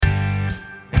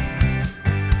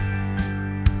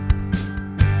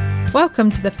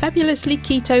Welcome to the Fabulously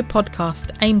Keto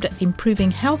podcast, aimed at improving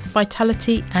health,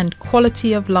 vitality and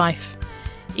quality of life.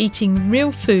 Eating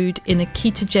real food in a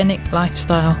ketogenic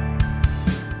lifestyle.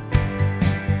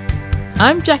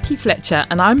 I'm Jackie Fletcher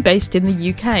and I'm based in the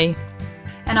UK.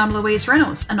 And I'm Louise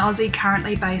Reynolds, an Aussie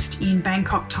currently based in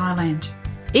Bangkok, Thailand.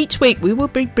 Each week we will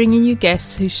be bringing you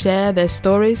guests who share their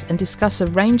stories and discuss a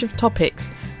range of topics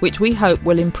which we hope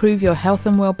will improve your health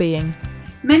and well-being.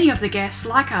 Many of the guests,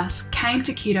 like us, came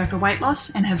to keto for weight loss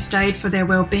and have stayed for their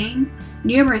well-being,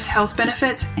 numerous health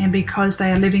benefits, and because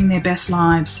they are living their best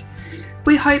lives.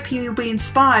 We hope you'll be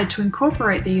inspired to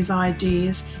incorporate these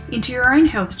ideas into your own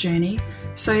health journey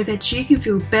so that you can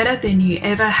feel better than you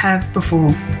ever have before.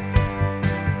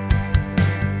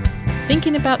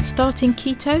 Thinking about starting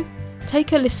keto?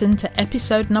 Take a listen to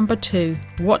episode number 2,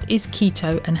 What is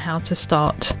Keto and How to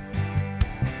Start.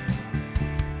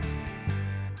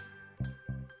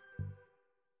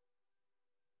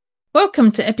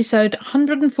 Welcome to episode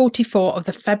 144 of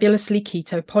the Fabulously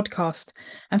Keto podcast.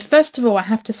 And first of all, I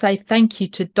have to say thank you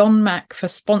to Don Mack for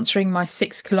sponsoring my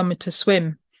 6-kilometre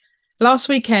swim. Last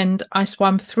weekend, I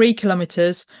swam 3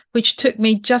 kilometres, which took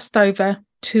me just over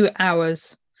 2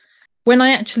 hours. When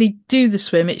I actually do the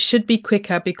swim, it should be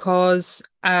quicker because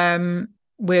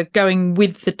we're going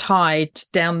with the tide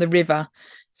down the river.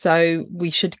 So we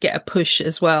should get a push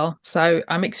as well. So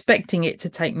I'm expecting it to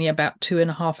take me about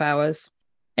 2.5 hours.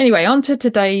 Anyway, on to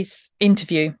today's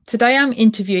interview. Today I'm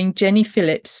interviewing Jenny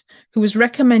Phillips, who was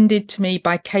recommended to me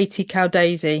by Katie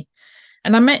Caldesi.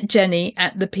 And I met Jenny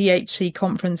at the PHC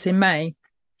conference in May.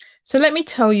 So let me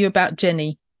tell you about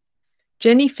Jenny.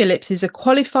 Jenny Phillips is a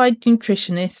qualified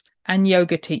nutritionist and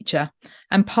yoga teacher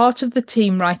and part of the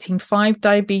team writing 5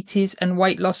 diabetes and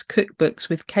weight loss cookbooks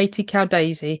with Katie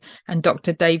Caldesi and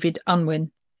Dr. David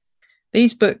Unwin.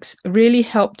 These books really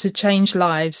help to change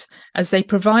lives as they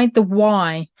provide the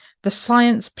why, the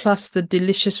science plus the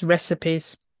delicious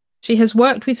recipes. She has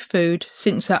worked with food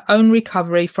since her own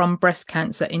recovery from breast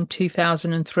cancer in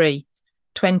 2003,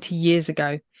 20 years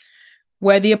ago,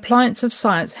 where the appliance of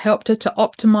science helped her to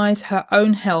optimize her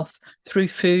own health through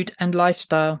food and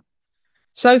lifestyle.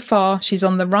 So far, she's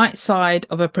on the right side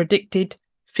of a predicted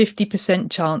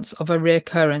 50% chance of a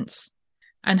reoccurrence,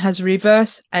 and has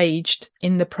reverse aged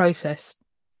in the process.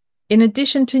 In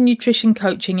addition to nutrition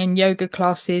coaching and yoga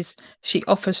classes, she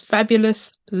offers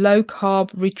fabulous low-carb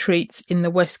retreats in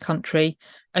the West Country,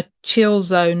 a chill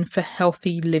zone for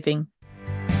healthy living.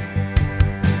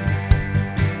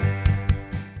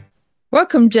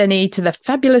 Welcome, Jenny, to the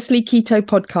Fabulously Keto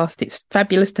podcast. It's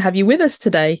fabulous to have you with us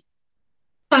today.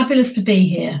 Fabulous to be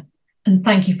here, and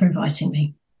thank you for inviting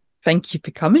me. Thank you for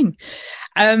coming.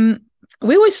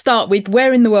 We always start with,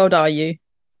 where in the world are you?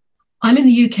 I'm in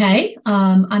the UK.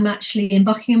 I'm actually in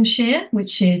Buckinghamshire,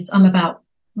 I'm about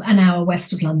an hour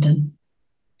west of London.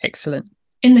 Excellent.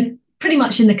 Pretty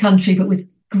much in the country, but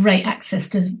with great access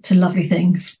to lovely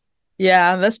things.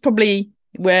 Yeah, that's probably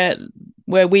where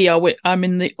we are. I'm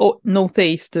in the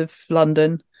northeast of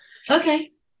London.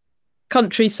 Okay.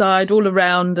 Countryside all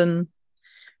around, and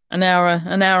an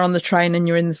hour on the train, and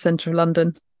you're in the centre of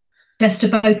London. Best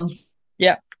of both.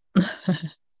 Yeah.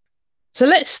 So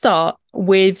let's start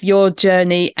with your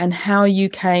journey and how you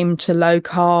came to low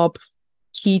carb,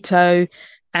 keto,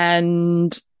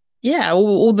 and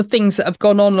all the things that have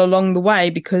gone on along the way,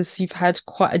 because you've had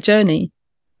quite a journey.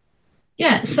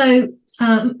 Yeah. So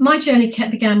my journey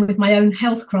began with my own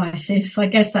health crisis. I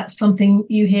guess that's something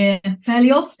you hear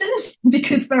fairly often,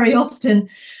 because very often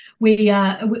we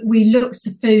look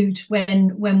to food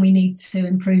when we need to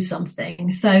improve something.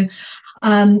 So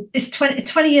it's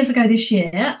 20 years ago this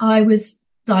year, I was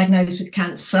diagnosed with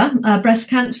cancer, breast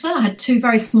cancer. I had 2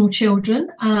 very small children,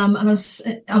 and I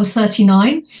was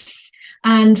 39.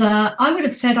 And I would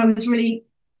have said I was really,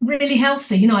 really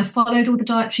healthy. You know, I followed all the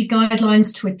dietary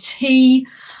guidelines to a T.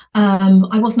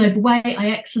 I wasn't overweight.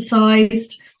 I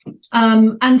exercised.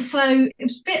 And so it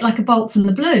was a bit like a bolt from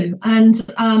the blue.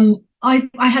 And I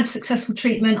had successful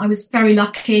treatment. I was very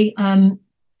lucky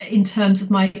in terms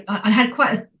of I had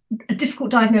quite a difficult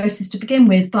diagnosis to begin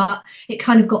with, but it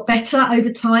kind of got better over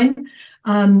time.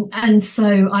 And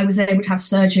so I was able to have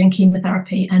surgery and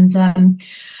chemotherapy and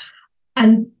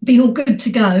been all good to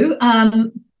go.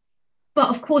 But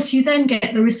of course, you then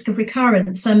get the risk of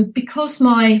recurrence. And because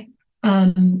my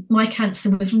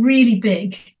cancer was really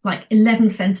big, like 11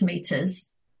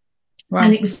 centimetres, wow.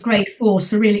 And it was grade 4,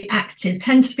 so really active.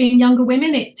 Tends to be in younger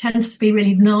women. It tends to be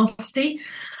really nasty.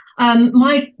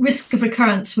 My risk of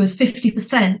recurrence was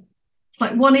 50%. It's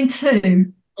like 1 in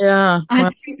 2. Yeah. I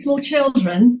had 2 small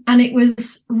children, and it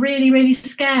was really, really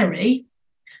scary.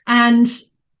 And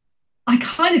I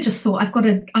kind of just thought I've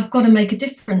got to make a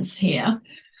difference here.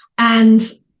 And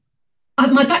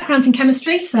my background's in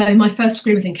chemistry, so my first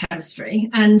degree was in chemistry.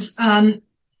 And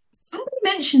somebody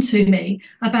mentioned to me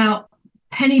about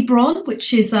Penny Bron,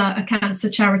 which is a cancer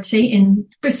charity in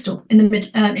Bristol, in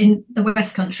the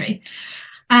West Country.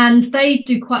 And they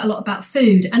do quite a lot about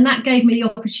food. And that gave me the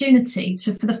opportunity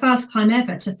to, for the first time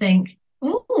ever, to think,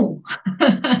 oh,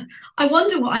 I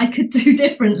wonder what I could do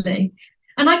differently.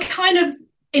 And I kind of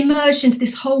emerged into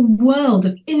this whole world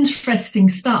of interesting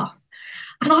stuff.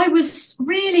 And I was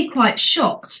really quite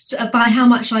shocked by how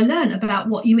much I learned about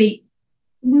what you eat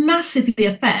massively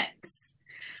affects,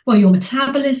 well, your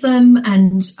metabolism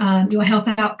and your health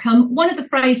outcome. One of the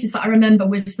phrases that I remember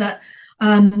was that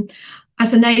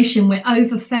as a nation, we're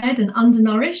overfed and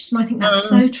undernourished. And I think that's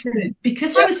so true,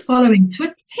 because I was following to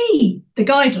a T the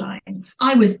guidelines.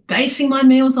 I was basing my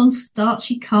meals on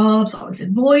starchy carbs. I was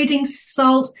avoiding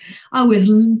salt. I was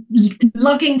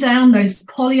lugging down those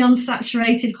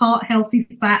polyunsaturated, heart-healthy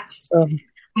fats,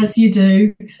 as you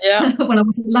do. Yeah. When I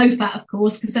was low fat, of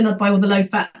course, because then I'd buy all the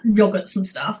low-fat yogurts and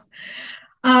stuff.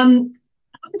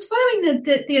 I was following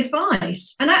the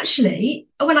advice, and actually,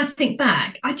 when I think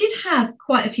back, I did have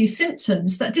quite a few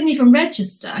symptoms that didn't even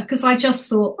register, because I just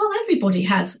thought, well, everybody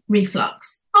has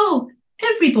reflux. Oh,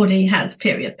 everybody has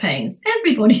period pains.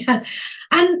 Everybody has,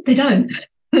 and they don't.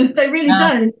 They really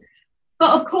don't.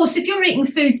 But of course, if you're eating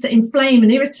foods that inflame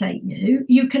and irritate you,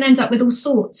 you can end up with all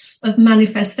sorts of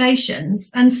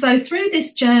manifestations. And so through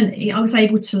this journey, I was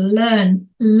able to learn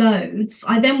loads.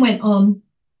 I then went on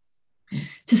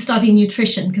to study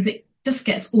nutrition, because it just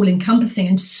gets all encompassing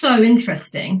and so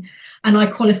interesting. And I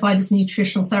qualified as a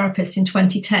nutritional therapist in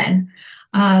 2010.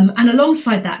 And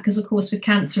alongside that, because of course with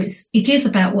cancer, it is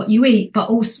about what you eat, but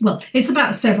also, well, it's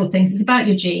about several things. It's about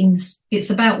your genes, it's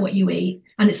about what you eat,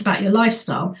 and it's about your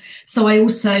lifestyle. So I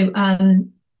also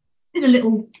did a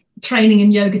little training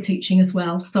in yoga teaching as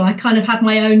well. So I kind of had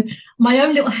my own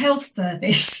little health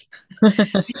service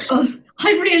because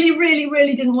I really, really,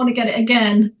 really didn't want to get it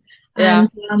again. Yeah.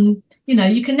 And,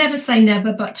 you can never say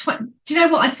never, but do you know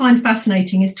what I find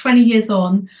fascinating is 20 years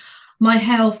on, my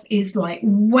health is like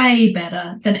way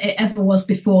better than it ever was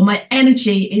before. My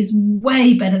energy is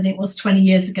way better than it was 20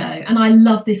 years ago. And I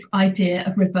love this idea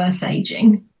of reverse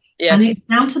aging. Yes. And it's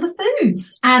down to the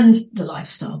foods and the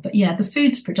lifestyle. But yeah, the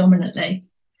foods predominantly.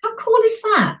 How cool is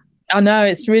that? I know,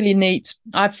 it's really neat.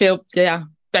 I feel,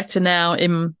 better now.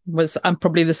 I'm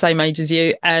probably the same age as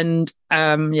you, and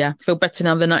feel better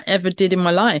now than I ever did in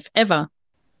my life, ever.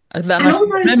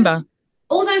 Remember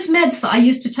all those meds that I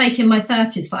used to take in my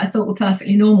 30s that I thought were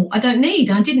perfectly normal. I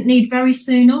didn't need very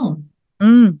soon on.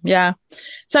 Yeah.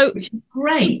 So which is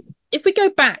great. If we go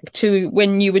back to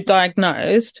when you were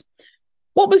diagnosed,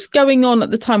 what was going on at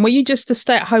the time? Were you just a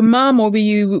stay-at-home mum, or were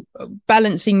you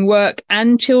balancing work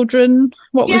and children?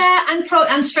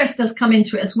 And stress does come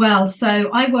into it as well. So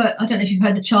I don't know if you've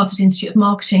heard the Chartered Institute of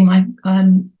Marketing.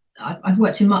 I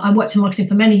worked in marketing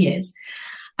for many years,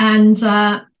 and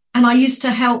I used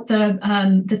to help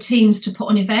the teams to put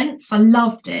on events. I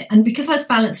loved it, and because I was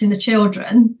balancing the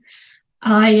children,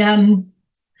 I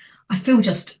feel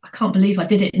I can't believe I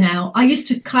did it now. I used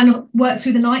to kind of work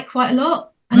through the night quite a lot.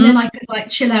 And then I could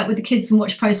chill out with the kids and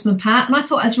watch Postman Pat. And I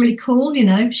thought that was really cool.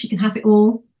 She can have it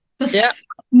all. That's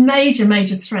major,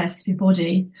 major stress for your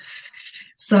body.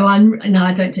 So I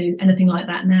don't do anything like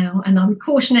that now. And I would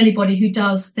caution anybody who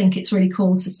does think it's really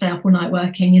cool to stay up all night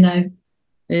working,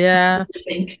 Yeah.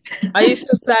 I used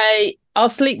to say, I'll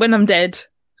sleep when I'm dead.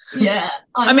 Yeah.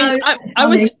 I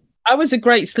was a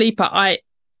great sleeper.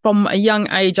 From a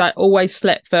young age, I always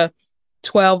slept for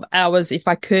 12 hours if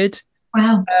I could.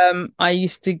 Wow. I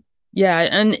used to,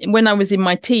 and when I was in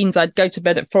my teens, I'd go to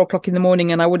bed at 4 o'clock in the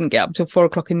morning and I wouldn't get up till 4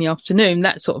 o'clock in the afternoon,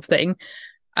 that sort of thing.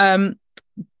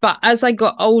 But as I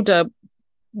got older,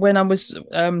 when I was,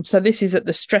 so this is at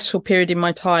the stressful period in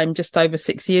my time, just over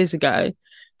 6 years ago,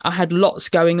 I had lots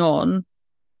going on.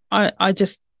 I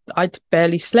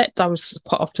barely slept. I was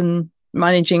quite often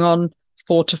managing on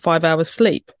 4 to 5 hours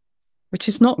sleep, which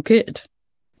is not good.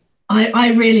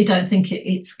 I really don't think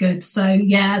it's good. So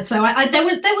there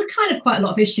were kind of quite a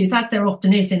lot of issues, as there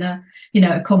often is in a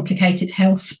complicated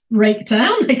health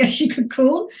breakdown, I guess you could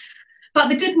call. But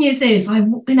the good news is,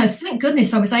 thank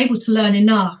goodness I was able to learn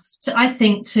enough to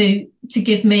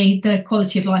give me the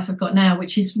quality of life I've got now,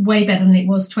 which is way better than it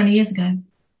was 20 years ago.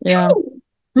 Yeah.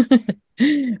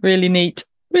 Really neat.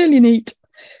 Really neat.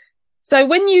 So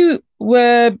when you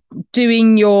were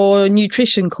doing your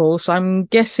nutrition course, I'm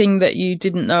guessing that you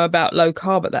didn't know about low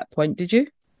carb at that point, did you?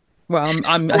 Well,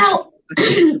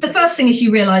 the first thing is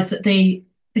you realise that the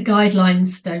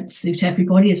guidelines don't suit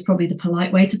everybody is probably the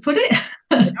polite way to put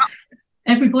it.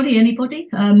 everybody, anybody.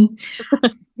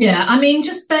 Yeah, I mean,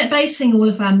 just basing all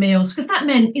of our meals, because that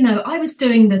meant, I was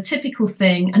doing the typical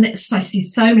thing, and I see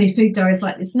so many food diaries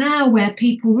like this now where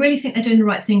people really think they're doing the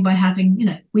right thing by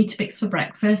having, Weetabix for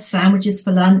breakfast, sandwiches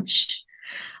for lunch,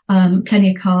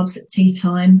 plenty of carbs at tea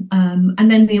time,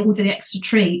 and then all the extra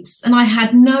treats. And I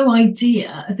had no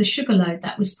idea of the sugar load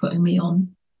that was putting me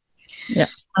on. Yeah.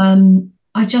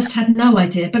 I just had no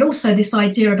idea. But also this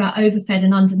idea about overfed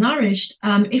and undernourished.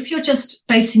 If you're just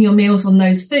basing your meals on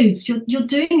those foods, you're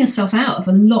doing yourself out of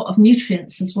a lot of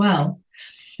nutrients as well.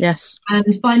 Yes.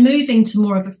 And by moving to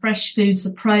more of a fresh foods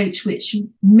approach, which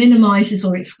minimizes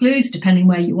or excludes, depending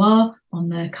where you are on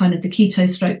the kind of the keto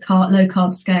stroke low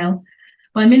carb scale,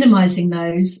 by minimizing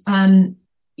those,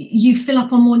 you fill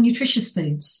up on more nutritious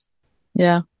foods.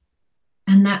 Yeah.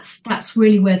 And that's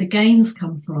really where the gains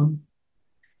come from.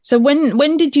 So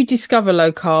when did you discover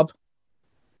low carb?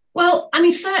 Well, I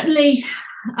mean, certainly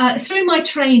through my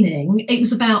training, it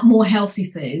was about more healthy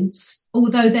foods,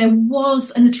 although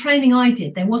in the training I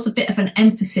did, there was a bit of an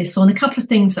emphasis on a couple of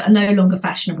things that are no longer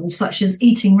fashionable, such as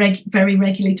eating very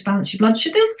regularly to balance your blood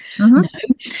sugars. Mm-hmm.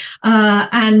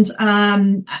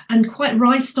 And quite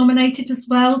rice dominated as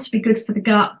well to be good for the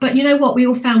gut. But you know what? We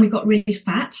all found we got really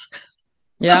fat.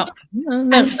 Yeah.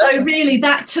 And so really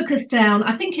that took us down.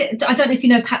 I don't know if you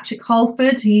know Patrick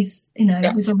Holford. He's,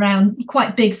 was around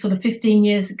quite big sort of 15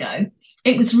 years ago.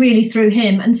 It was really through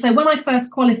him. And so when I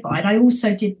first qualified, I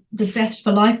also did the Zest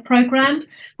for Life program,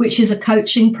 which is a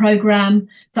coaching program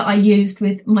that I used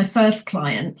with my first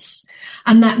clients.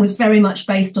 And that was very much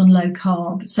based on low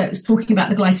carb. So it was talking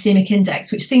about the glycemic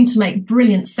index, which seemed to make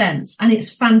brilliant sense. And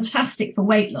it's fantastic for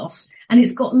weight loss. And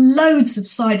it's got loads of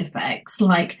side effects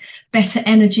like better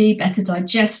energy, better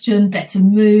digestion, better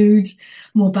mood,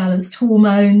 more balanced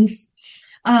hormones.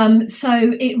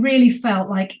 So it really felt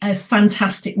like a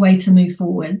fantastic way to move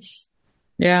forwards.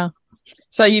 Yeah.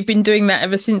 So you've been doing that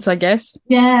ever since, I guess?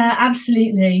 Yeah,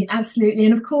 absolutely. Absolutely.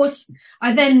 And of course,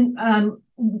 I then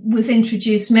was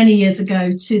introduced many years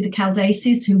ago to the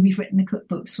Caldaces, who we've written the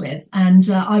cookbooks with. And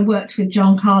I worked with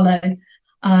John Carlo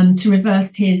to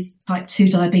reverse his type 2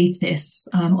 diabetes,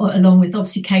 along with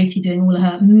obviously Katie doing all of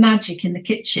her magic in the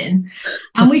kitchen.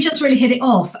 And we just really hit it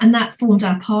off. And that formed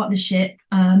our partnership,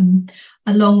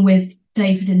 along with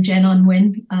David and Jen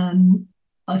Unwin.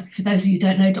 For those of you who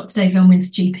don't know, Dr. David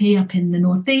Unwin's GP up in the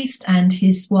Northeast, and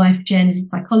his wife Jen is a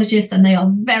psychologist, and they are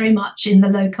very much in the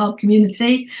low carb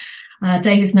community.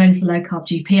 David's known as the low carb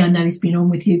GP. I know he's been on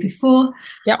with you before.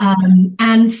 Yep.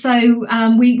 And so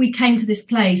we came to this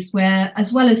place where,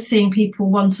 as well as seeing people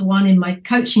one-to-one in my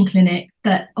coaching clinic,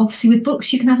 that obviously with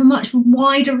books you can have a much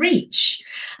wider reach,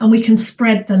 and we can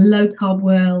spread the low carb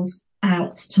world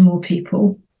out to more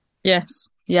people. Yes.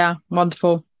 Yeah.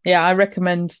 Wonderful. Yeah. I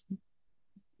recommend,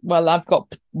 well, I've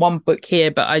got one book here,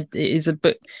 but it is a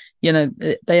book,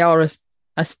 they are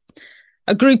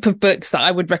a group of books that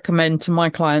I would recommend to my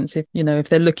clients if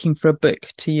they're looking for a book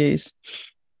to use.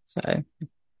 So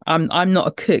I'm not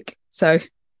a cook. So,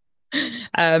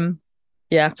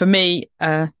 for me,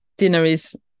 dinner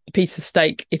is a piece of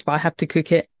steak if I have to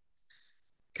cook it,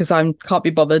 because I can't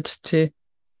be bothered to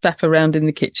faff around in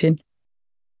the kitchen.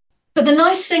 But the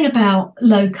nice thing about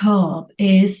low carb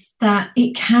is that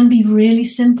it can be really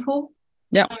simple.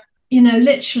 Yeah.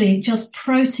 Literally just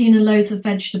protein and loads of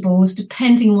vegetables,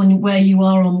 depending on where you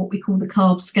are on what we call the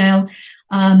carb scale.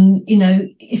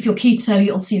 If you're keto,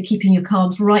 you're keeping your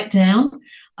carbs right down.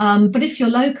 But if you're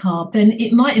low carb, then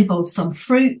it might involve some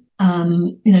fruit,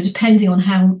 depending on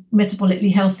how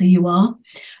metabolically healthy you are.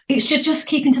 It's just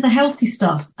keeping to the healthy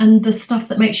stuff and the stuff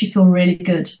that makes you feel really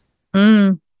good.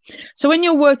 Mm. So when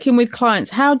you're working with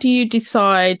clients, how do you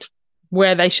decide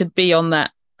where they should be on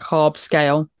that carb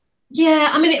scale?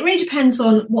 Yeah, I mean, it really depends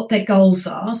on what their goals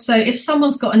are. So if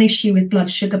someone's got an issue with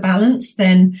blood sugar balance,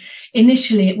 then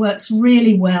initially it works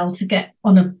really well to get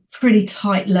on a pretty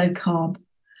tight low carb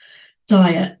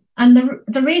diet. And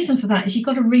the reason for that is you've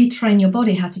got to retrain your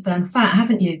body how to burn fat,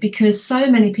 haven't you? Because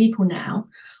so many people now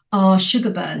are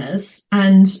sugar burners,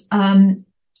 and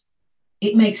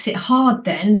it makes it hard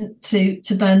then to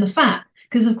burn the fat,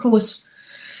 because of course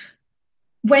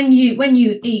when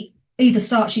you eat either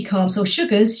starchy carbs or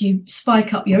sugars, you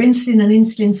spike up your insulin, and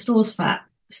insulin stores fat.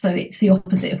 So it's the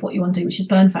opposite of what you want to do, which is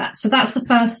burn fat. So that's the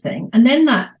first thing. And then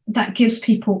that gives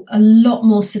people a lot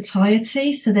more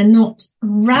satiety, so they're not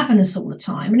ravenous all the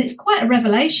time. And it's quite a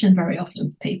revelation very often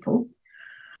for people.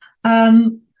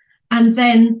 And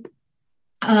then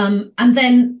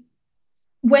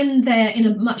when they're in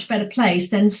a much better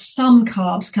place, then some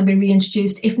carbs can be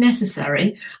reintroduced if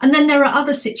necessary. And then there are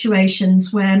other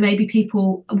situations where maybe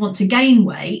people want to gain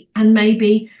weight, and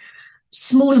maybe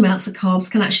small amounts of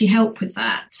carbs can actually help with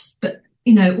that. But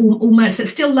almost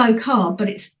it's still low carb, but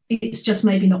it's just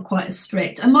maybe not quite as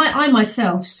strict. And I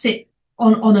myself sit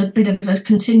on a bit of a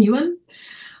continuum.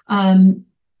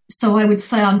 So I would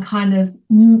say I'm kind of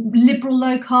liberal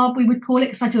low carb, we would call it,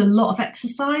 because I do a lot of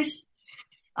exercise.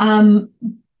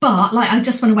 But like I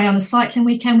just went away on a cycling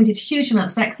weekend. We did huge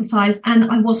amounts of exercise, and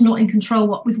I was not in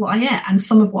control with what I ate. And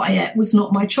some of what I ate was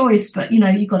not my choice, but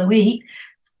you've got to eat.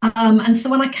 And so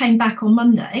when I came back on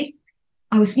Monday,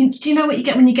 I was, do you know what you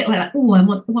get when you get like, oh, I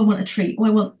want a treat. Oh,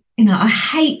 I want, I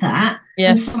hate that.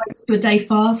 Yeah. And so I just do a day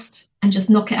fast and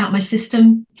just knock it out my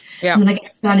system. Yeah. And then I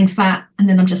get to burning fat, and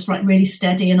then I'm just like really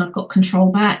steady and I've got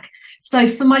control back. So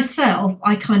for myself,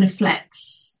 I kind of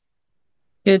flex.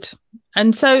 Good.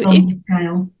 And so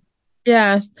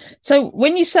so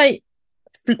when you say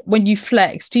when you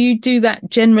flex, do you do that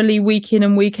generally week in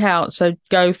and week out? So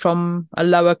go from a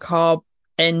lower carb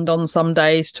end on some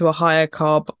days to a higher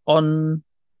carb on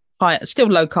still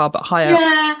low carb but higher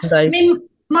days? I mean,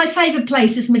 my favorite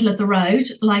place is middle of the road.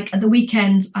 Like at the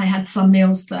weekends I had some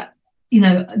meals that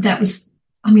that was,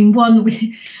 I mean,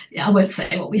 I won't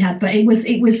say what we had, but it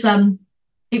wasn't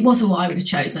what I would have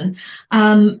chosen.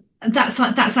 That's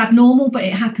abnormal, but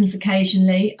it happens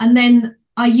occasionally. And then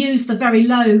I use the very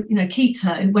low,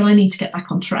 keto when I need to get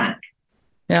back on track.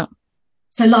 Yeah.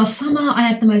 So last summer I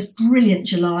had the most brilliant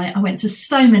July. I went to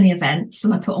so many events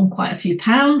and I put on quite a few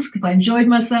pounds because I enjoyed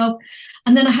myself.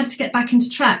 And then I had to get back into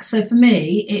track. So for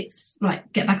me, it's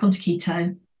like get back onto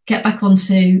keto, get back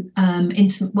onto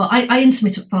I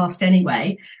intermittent fast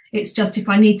anyway. It's just if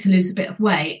I need to lose a bit of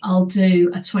weight, I'll do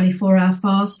a 24-hour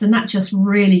fast, and that just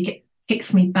really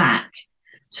kicks me back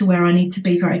to where I need to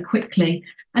be very quickly.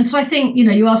 And so I think,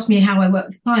 you asked me how I work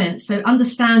with clients. So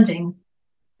understanding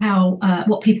how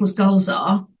what people's goals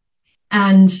are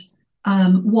and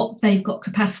what they've got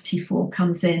capacity for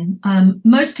comes in.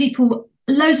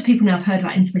 Loads of people now have heard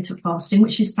about intermittent fasting,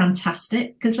 which is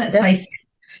fantastic because let's face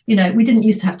it, we didn't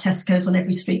used to have Tesco's on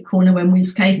every street corner when we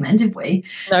was cavemen, did we?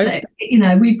 No. So,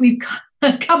 we've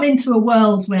come into a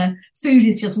world where food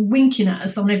is just winking at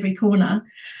us on every corner.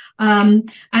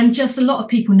 And just a lot of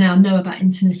people now know about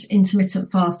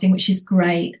intermittent fasting, which is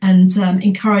great, and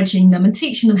encouraging them and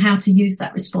teaching them how to use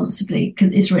that responsibly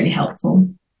is really helpful.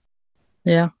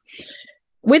 Yeah.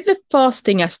 With the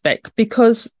fasting aspect,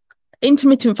 because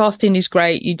intermittent fasting is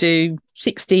great. You do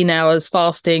 16 hours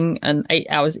fasting and 8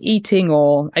 hours eating,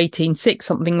 or 18-6,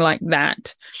 something like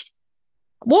that.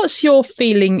 What's your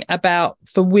feeling about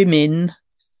for women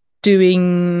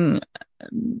doing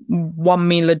one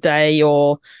meal a day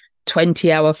or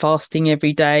 20-hour fasting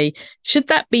every day? Should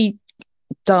that be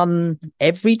done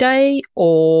every day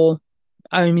or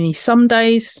only some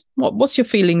days? What's your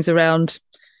feelings around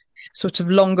sort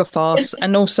of longer fasts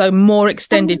and also more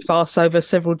extended fasts over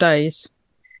several days?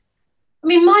 I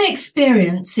mean, my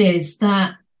experience is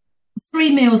that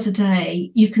 3 meals a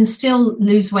day, you can still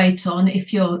lose weight on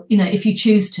if if you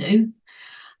choose to.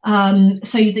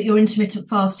 So that you're intermittent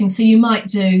fasting. So you might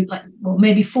do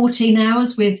maybe 14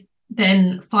 hours with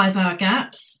then 5-hour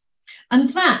gaps. And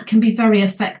that can be very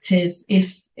effective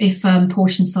if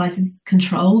portion size is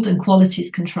controlled and quality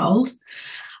is controlled.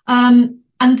 And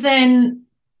then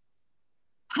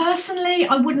personally,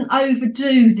 I wouldn't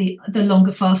overdo the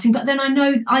longer fasting, but then I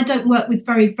know I don't work with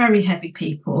very, very heavy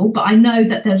people, but I know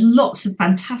that there's lots of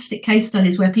fantastic case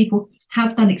studies where people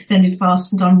have done extended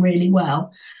fasts and done really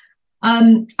well.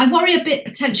 I worry a bit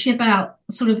potentially about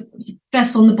sort of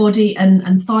stress on the body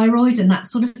and thyroid and that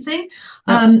sort of thing.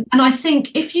 And I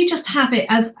think if you just have it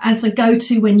as a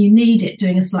go-to when you need it,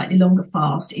 doing a slightly longer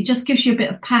fast, it just gives you a bit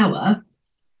of power,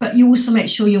 but you also make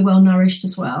sure you're well nourished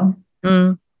as well.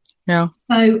 Yeah.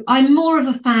 So I'm more of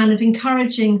a fan of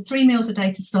encouraging 3 meals a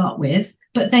day to start with,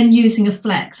 but then using a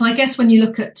flex. And I guess when you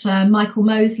look at Michael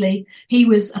Mosley, he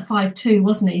was a 5-2,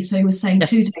 wasn't he? So he was saying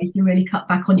 2 days you really cut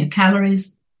back on your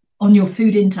calories, on your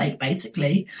food intake,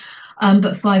 basically.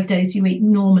 But 5 days you eat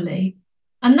normally.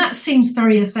 And that seems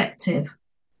very effective.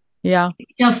 Yeah.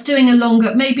 Just doing a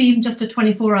longer, maybe even just a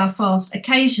 24-hour fast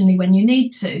occasionally when you need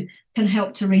to, can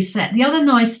help to reset. The other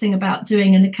nice thing about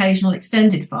doing an occasional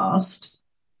extended fast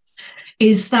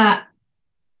is that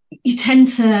you tend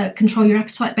to control your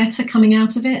appetite better coming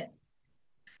out of it.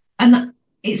 And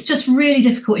it's just really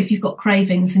difficult if you've got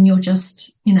cravings and you're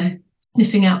just,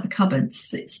 sniffing out the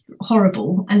cupboards. It's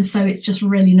horrible. And so it's just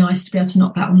really nice to be able to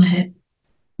knock that on the head.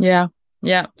 Yeah.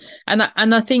 Yeah. And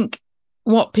I think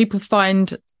what people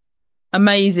find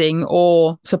amazing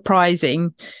or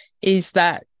surprising is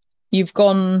that you've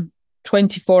gone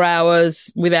 24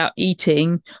 hours without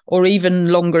eating, or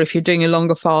even longer if you're doing a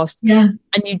longer fast. Yeah.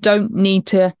 And you don't need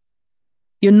to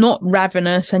you're not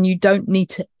ravenous and you don't need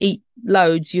to eat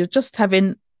loads. You're just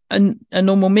having a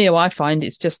normal meal. I find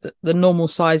it's just the normal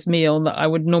size meal that I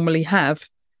would normally have.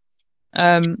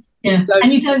 And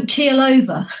you don't keel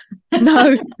over.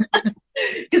 No.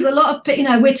 Because a lot of,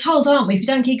 we're told, aren't we, if you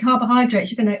don't eat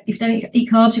carbohydrates, if you don't eat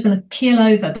carbs, you're going to keel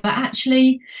over. But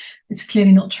actually, it's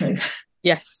clearly not true.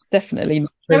 Yes, definitely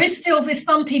not true. There is still, with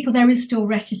some people, there is still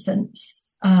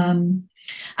reticence. And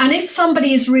if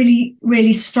somebody is really,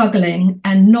 really struggling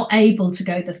and not able to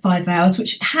go the 5 hours,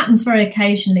 which happens very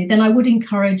occasionally, then I would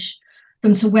encourage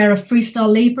them to wear a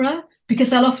Freestyle Libre, because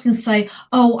they'll often say,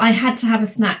 oh, I had to have a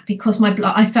snack because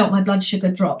I felt my blood sugar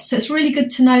dropped. So it's really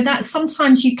good to know that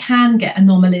sometimes you can get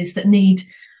anomalies that need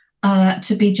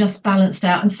to be just balanced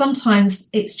out. And sometimes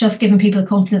it's just giving people the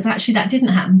confidence, actually, that didn't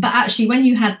happen. But actually, when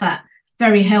you had that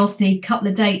very healthy couple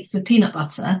of dates with peanut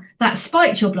butter, that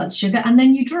spiked your blood sugar and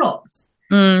then you dropped.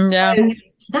 Yeah.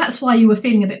 So that's why you were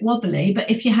feeling a bit wobbly. But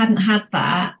if you hadn't had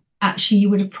that, actually you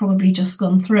would have probably just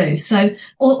gone through. So,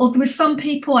 or with some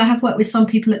people, I have worked with some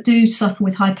people that do suffer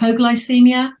with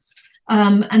hypoglycemia,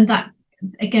 and that,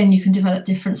 again, you can develop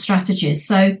different strategies.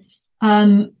 So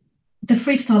the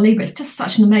Freestyle Libre is just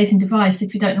such an amazing device.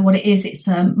 If you don't know what it is, it's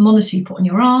a monitor you put on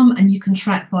your arm and you can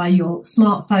track via your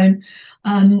smartphone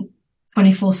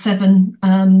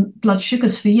 24/7 blood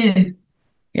sugars for you.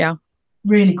 Yeah.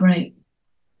 Really great.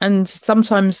 And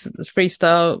sometimes the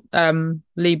Freestyle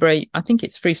Libre, I think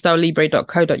it's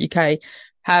freestylelibre.co.uk,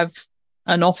 have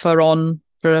an offer on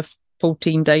for a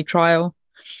 14-day trial.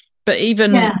 But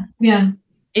even at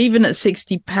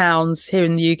 £60 here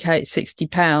in the UK, it's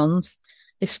 £60.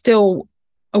 It's still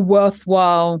a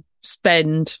worthwhile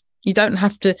spend. You don't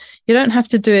have to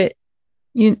do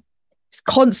it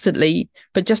constantly,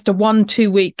 but just a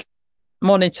 1-2 week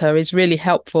monitor is really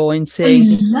helpful in seeing.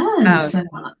 You learn so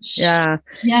much. Yeah,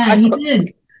 you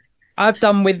did. I've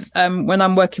done with when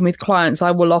I'm working with clients, I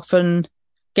will often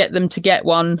get them to get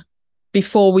one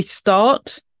before we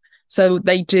start, so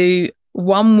they do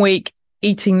 1 week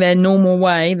eating their normal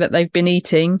way that they've been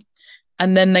eating,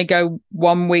 and then they go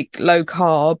 1 week low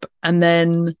carb, and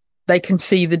then they can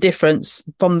see the difference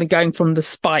from going from the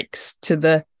spikes to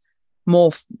the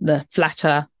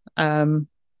flatter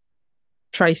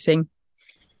tracing.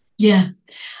 Yeah.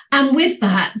 And with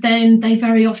that, then they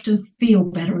very often feel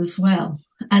better as well.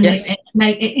 And yes.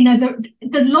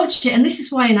 the logic, and this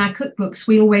is why in our cookbooks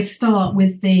we always start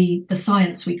with the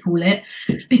science, we call it,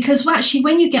 because actually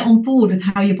when you get on board with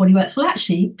how your body works, well,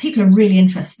 actually people are really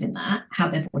interested in that, how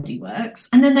their body works,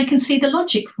 and then they can see the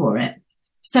logic for it.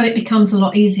 So it becomes a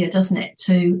lot easier, doesn't it,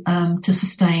 to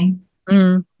sustain.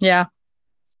 Yeah.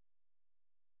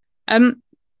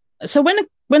 So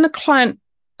when a client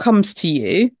comes to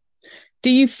you, do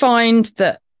you find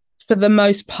that for the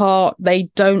most part they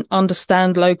don't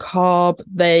understand low carb?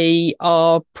 They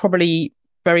are probably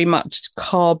very much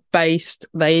carb based.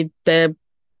 They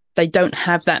don't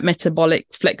have that metabolic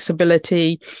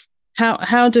flexibility.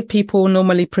 How do people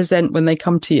normally present when they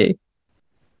come to you?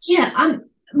 Yeah,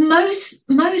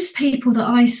 most people that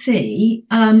I see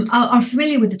are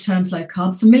familiar with the terms low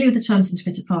carb, familiar with the terms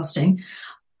intermittent fasting,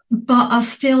 but are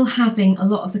still having a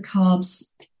lot of the carbs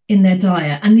in their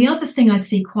diet. And the other thing I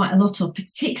see quite a lot of,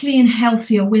 particularly in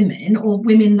healthier women or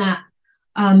women that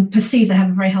perceive they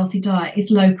have a very healthy diet,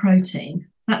 is low protein.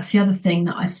 That's the other thing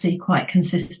that I see quite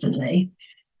consistently.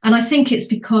 And I think it's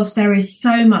because there is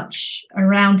so much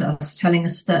around us telling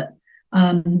us that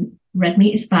red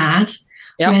meat is bad,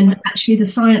 when actually the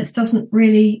science doesn't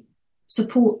really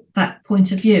support that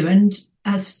point of view. And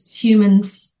as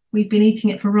humans, we've been eating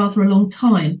it for rather a long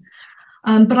time.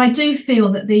 But I do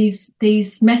feel that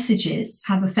these messages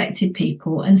have affected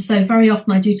people. And so very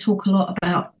often I do talk a lot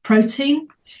about protein.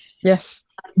 Yes.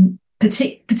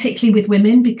 Particularly with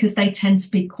women, because they tend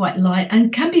to be quite light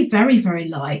and can be very, very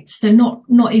light. So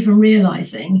not even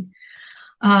realizing.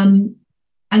 And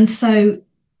so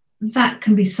that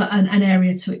can be an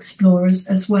area to explore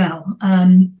as well.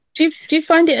 Do you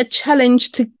find it a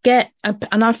challenge to get,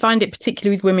 and I find it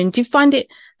particularly with women, do you find it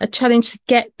a challenge to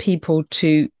get people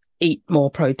to eat more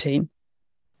protein?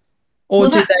 Or well,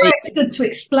 that's why it's good to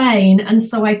explain. And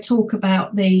so I talk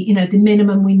about the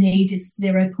minimum we need is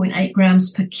 0.8 grams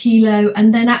per kilo.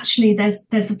 And then actually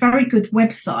there's a very good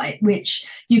website which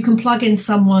you can plug in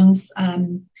someone's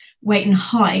weight and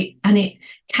height, and it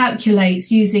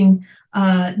calculates using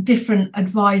different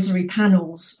advisory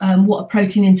panels what a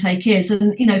protein intake is.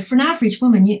 And for an average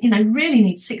woman, you really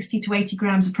need 60 to 80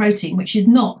 grams of protein, which is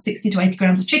not 60 to 80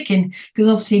 grams of chicken, because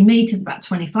obviously meat is about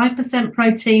 25%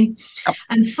 protein.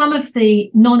 And some of the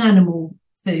non-animal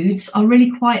foods are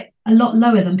really quite a lot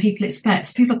lower than people expect.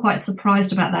 So people are quite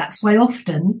surprised about that. So I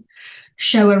often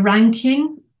show a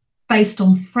ranking based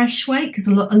on fresh weight, because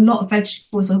a lot of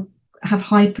vegetables have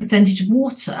high percentage of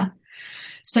water.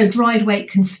 So dried weight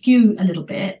can skew a little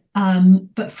bit,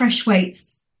 but fresh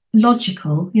weight's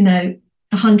logical.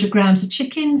 100 grams of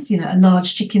chickens, a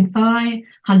large chicken thigh,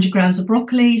 100 grams of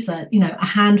broccoli, so, a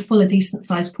handful, a decent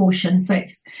sized portion. So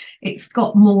it's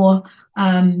got more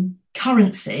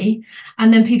currency.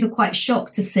 And then people are quite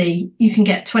shocked to see you can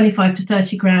get 25 to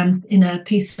 30 grams in a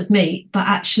piece of meat, but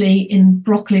actually in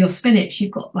broccoli or spinach,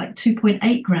 you've got like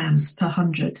 2.8 grams per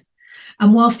 100.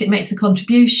 And whilst it makes a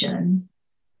contribution,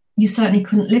 you certainly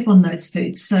couldn't live on those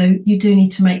foods. So you do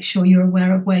need to make sure you're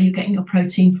aware of where you're getting your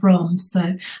protein from.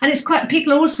 So, and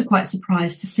people are also quite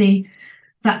surprised to see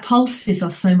that pulses are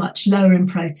so much lower in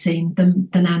protein than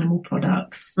animal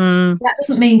products. That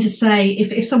doesn't mean to say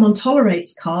if someone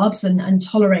tolerates carbs and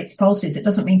tolerates pulses, it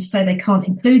doesn't mean to say they can't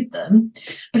include them.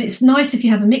 But it's nice if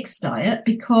you have a mixed diet,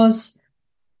 because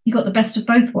you got the best of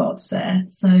both worlds there.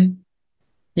 So,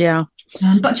 yeah.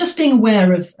 But just being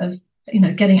aware of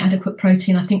getting adequate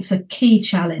protein, I think, is a key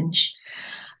challenge.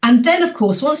 And then, of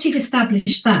course, once you've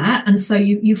established that, and so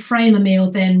you frame a meal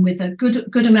then with a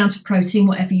good amount of protein,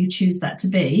 whatever you choose that to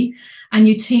be, and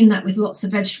you team that with lots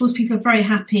of vegetables, people are very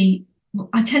happy.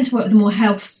 I tend to work with a more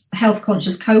health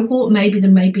conscious cohort,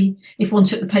 maybe if one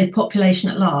took the population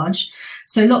at large.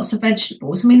 So lots of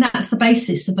vegetables. I mean, that's the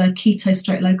basis of a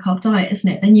keto / low carb diet, isn't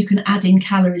it? Then you can add in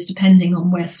calories depending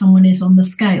on where someone is on the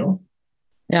scale.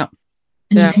 Yeah.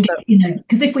 And you can get,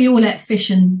 because if we all ate fish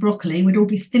and broccoli, we'd all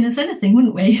be thin as anything,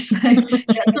 wouldn't we? So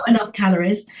it's not enough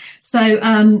calories. So,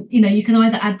 you can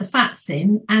either add the fats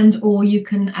in or you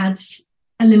can add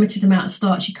a limited amount of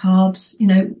starchy carbs.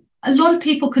 A lot of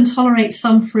people can tolerate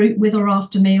some fruit with or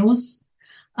after meals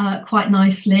quite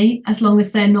nicely, as long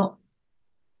as they're not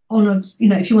on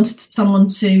if you wanted someone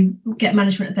to get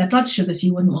management of their blood sugars,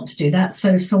 you wouldn't want to do that.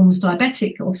 So if someone was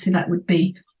diabetic, obviously that would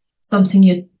be something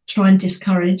you'd try and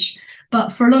discourage.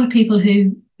 But for a lot of people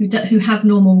who have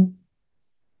normal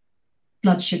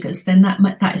blood sugars, then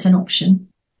that is an option.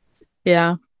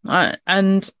 Yeah, I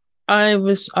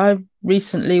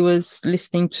recently was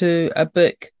listening to a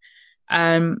book,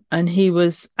 and he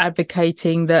was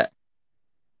advocating that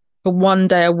for 1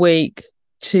 day a week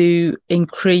to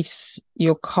increase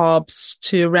your carbs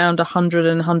to around 100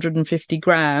 and 150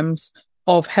 grams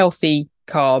of healthy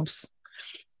carbs.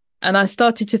 And I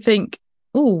started to think,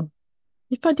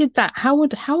 if I did that, how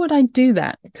would I do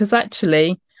that? Because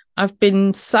actually, I've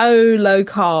been so low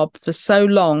carb for so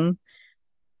long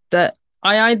that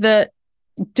I either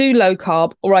do low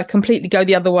carb or I completely go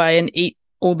the other way and eat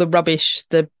all the rubbish,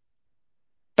 the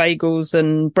bagels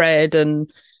and bread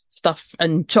and stuff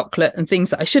and chocolate and things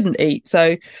that I shouldn't eat.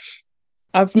 So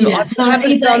I've not. So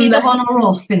either on or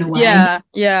off in a way.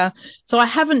 Yeah. So I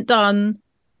haven't done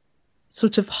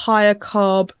sort of higher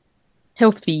carb,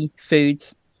 healthy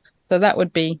foods. So that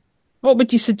would be, what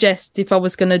would you suggest if I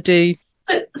was going to do?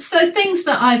 So things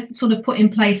that I've sort of put in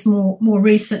place more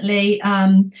recently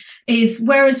is,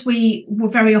 whereas we were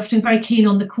very often very keen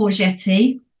on the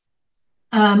courgette,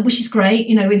 which is great,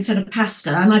 instead of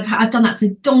pasta, and I've done that for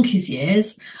donkey's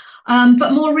years.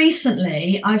 But more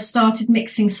recently, I've started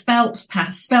mixing spelt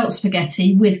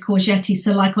spaghetti with courgette,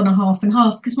 so like on a half and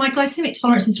half, because my glycemic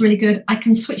tolerance is really good. I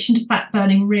can switch into fat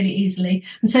burning really easily.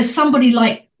 And so somebody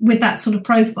with that sort of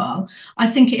profile, I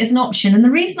think it is an option. And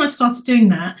the reason I've started doing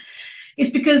that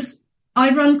is because I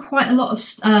run quite a lot of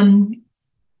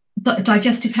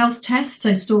digestive health tests,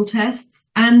 so stool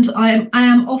tests, and I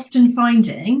am often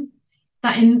finding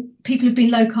that in people who've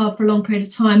been low carb for a long period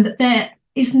of time, that there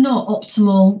is not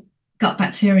optimal gut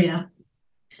bacteria.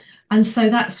 And so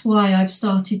that's why I've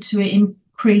started to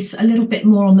increase a little bit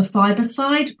more on the fibre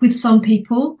side with some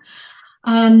people.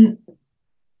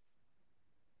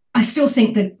 I still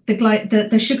think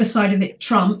the sugar side of it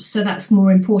trumps, so that's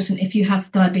more important if you have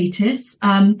diabetes.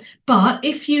 But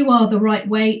if you are the right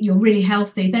weight, you're really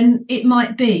healthy, then it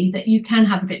might be that you can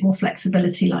have a bit more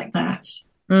flexibility like that.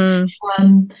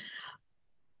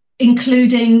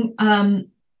 Including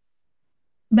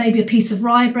maybe a piece of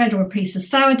rye bread or a piece of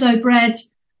sourdough bread,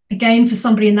 again, for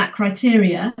somebody in that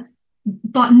criteria,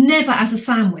 but never as a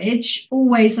sandwich,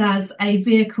 always as a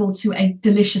vehicle to a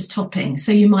delicious topping.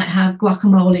 So you might have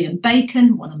guacamole and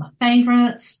bacon, one of my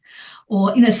favorites,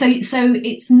 or, so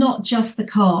it's not just the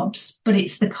carbs, but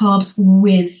it's the carbs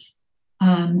with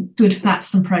good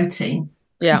fats and protein.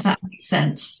 Yeah. If that makes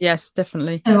sense. Yes,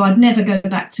 definitely. So I'd never go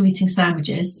back to eating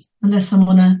sandwiches unless I'm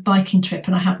on a biking trip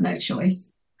and I have no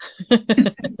choice.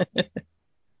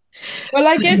 Well,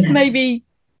 I guess maybe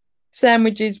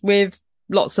sandwiches with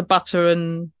lots of butter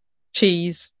and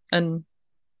cheese and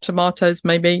tomatoes,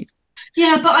 maybe.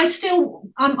 Yeah, but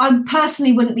I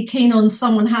personally wouldn't be keen on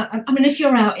someone. I mean, if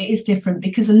you're out, it is different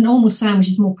because a normal sandwich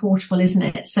is more portable, isn't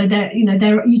it? So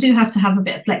you do have to have a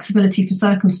bit of flexibility for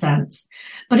circumstance.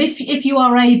 But if you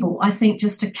are able, I think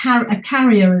just a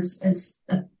carrier as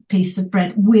a piece of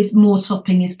bread with more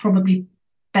topping is probably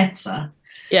better.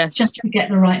 Yes, just to get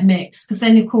the right mix, because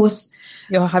then of course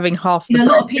you're having half. A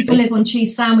lot of people live on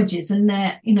cheese sandwiches, and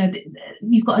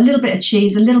you've got a little bit of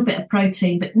cheese, a little bit of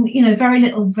protein, but very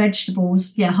little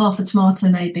vegetables. Yeah, half a tomato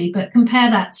maybe. But compare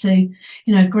that to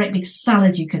a great big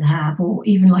salad you could have, or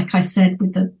even like I said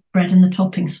with the bread and the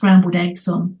topping, scrambled eggs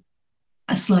on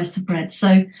a slice of bread.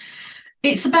 So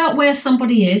it's about where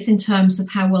somebody is in terms of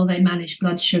how well they manage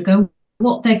blood sugar,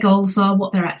 what their goals are,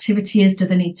 what their activity is, do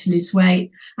they need to lose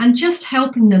weight, and just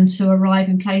helping them to arrive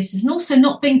in places, and also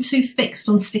not being too fixed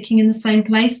on sticking in the same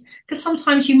place, because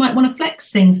sometimes you might want to flex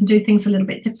things and do things a little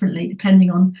bit differently depending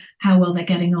on how well they're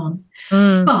getting on.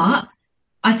 But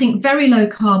I think very low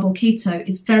carb or keto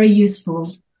is very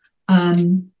useful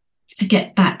to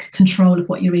get back control of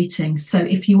what you're eating. So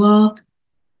if you are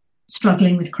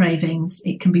struggling with cravings,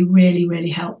 it can be really, really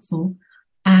helpful.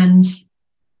 And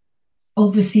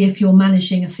obviously, if you're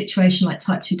managing a situation like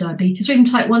type 2 diabetes or even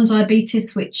type 1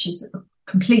 diabetes, which is a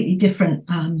completely different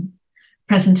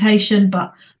presentation,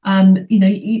 but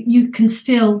you can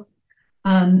still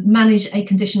manage a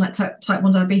condition like type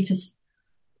 1 diabetes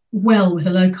well with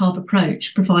a low carb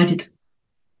approach, provided,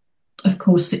 of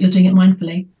course, that you're doing it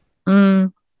mindfully.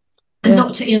 And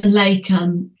Dr. Ian Lake,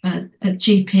 a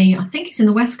GP, I think he's in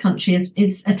the West Country,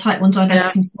 is a type 1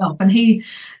 diabetic himself. And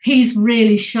he's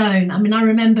really shown, I mean, I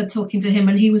remember talking to him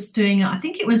when he was doing, I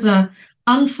think it was a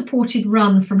unsupported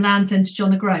run from Land's End to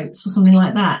John O'Groats or something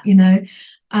like that,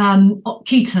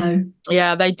 keto.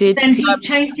 Yeah, they did. Then he's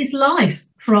changed his life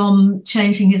from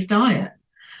changing his diet.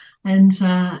 And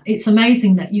it's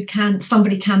amazing that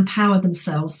somebody can power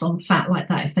themselves on fat like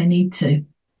that if they need to.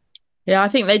 Yeah, I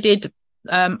think they did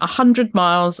 100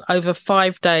 miles over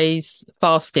 5 days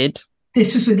fasted.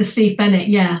 This was with the Steve Bennett,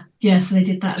 so they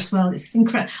did that as well. It's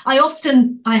incredible. I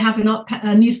have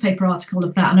a newspaper article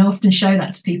of that, and I often show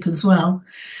that to people as well,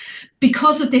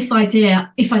 because of this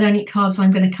idea, if I don't eat carbs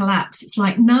I'm going to collapse. It's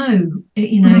like, no,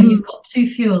 you've got two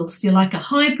fuels. You're like a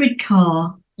hybrid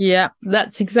car. Yeah,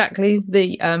 that's exactly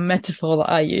the metaphor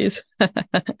that I use.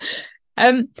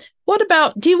 What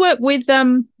about, do you work with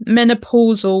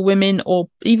menopausal women or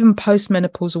even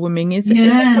postmenopausal women? Is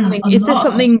there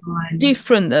something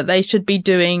different that they should be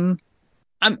doing?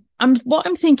 What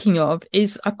I'm thinking of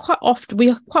is we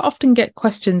quite often get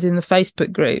questions in the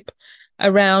Facebook group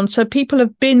around, so people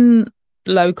have been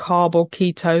low carb or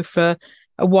keto for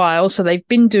a while, so they've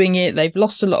been doing it, they've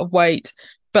lost a lot of weight,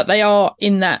 but they are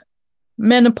in that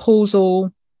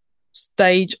menopausal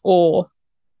stage, or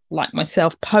like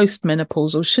myself,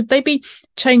 postmenopausal. Should they be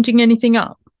changing anything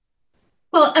up?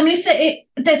 Well, I mean,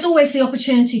 there's always the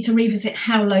opportunity to revisit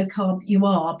how low carb you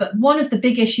are. But one of the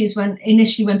big issues when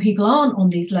people aren't on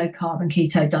these low carb and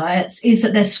keto diets is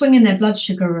that they're swinging their blood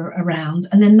sugar around,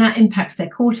 and then that impacts their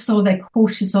cortisol. Their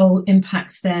cortisol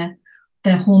impacts their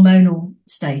hormonal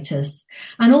status.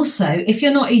 And also, if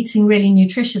you're not eating really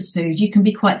nutritious food, you can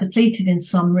be quite depleted in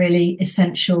some really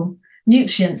essential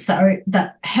nutrients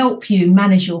that help you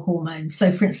manage your hormones.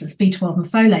 So, for instance, B12 and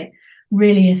folate,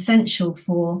 really essential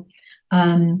for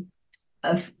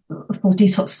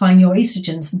detoxifying your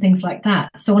estrogens and things like that.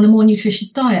 So, on a more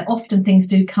nutritious diet, often things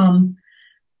do come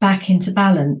back into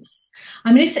balance.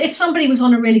 I mean, if somebody was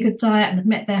on a really good diet and had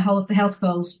met their health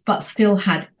goals but still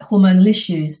had hormonal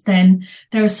issues, then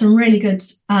there are some really good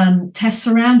tests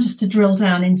around just to drill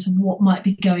down into what might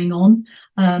be going on.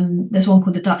 There's one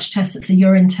called the Dutch test. It's a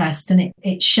urine test, and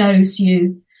it shows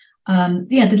you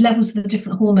the levels of the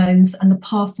different hormones and the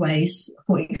pathways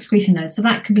for excreting those. So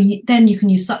that could be, then you can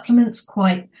use supplements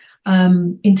quite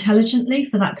intelligently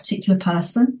for that particular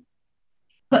person.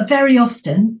 But very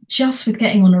often, just with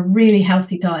getting on a really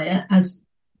healthy diet, as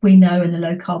we know in the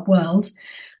low carb world,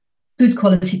 good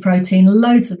quality protein,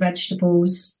 loads of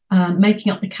vegetables, making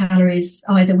up the calories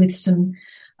either with some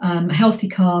healthy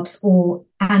carbs or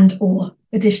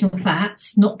additional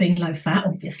fats, not being low fat,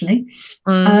 obviously,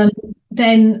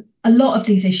 then a lot of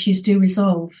these issues do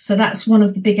resolve. So that's one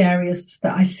of the big areas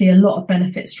that I see a lot of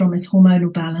benefits from, is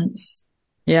hormonal balance.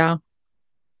 Yeah.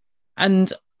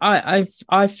 And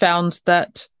I've found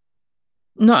that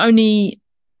not only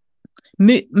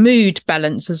mood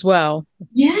balance as well.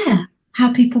 Yeah,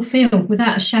 how people feel,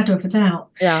 without a shadow of a doubt.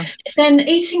 Yeah. Then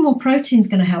eating more protein is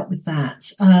going to help with that,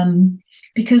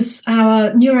 because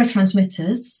our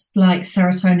neurotransmitters like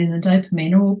serotonin and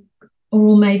dopamine are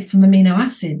all made from amino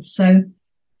acids. So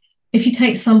if you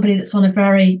take somebody that's on a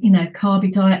very,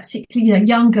 carby diet, particularly,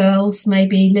 young girls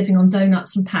maybe living on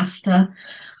donuts and pasta,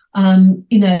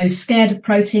 scared of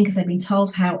protein because they've been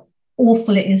told how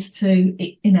awful it is to,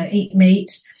 eat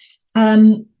meat.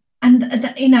 With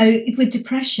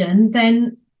depression,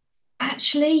 then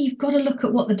actually you've got to look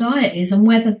at what the diet is and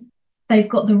whether they've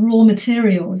got the raw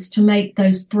materials to make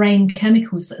those brain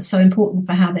chemicals that are so important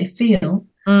for how they feel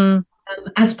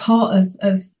as part of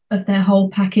their whole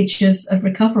package of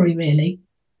recovery, really.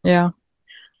 Yeah.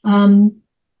 And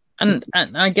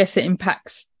I guess it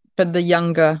impacts, for the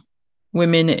younger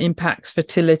women, it impacts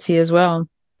fertility as well.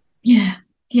 Yeah.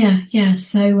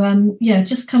 So,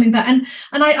 just coming back. And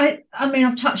I mean,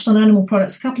 I've touched on animal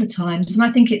products a couple of times, and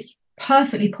I think it's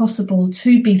perfectly possible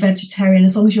to be vegetarian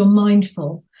as long as you're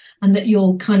mindful and that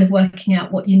you're kind of working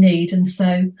out what you need. And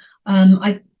so,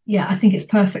 I think it's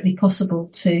perfectly possible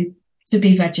to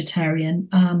be vegetarian.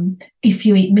 If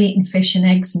you eat meat and fish and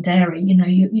eggs and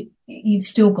dairy, you've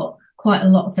still got quite a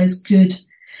lot of those good,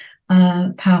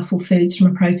 powerful foods from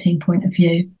a protein point of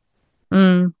view.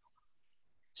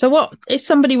 So what, if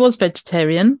somebody was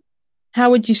vegetarian, how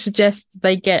would you suggest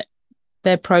they get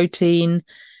their protein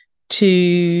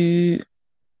to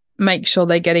make sure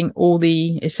they're getting all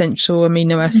the essential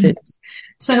amino acids?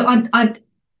 So I'd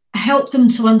help them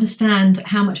to understand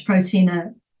how much protein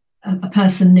a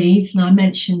person needs. And I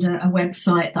mentioned a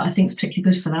website that I think is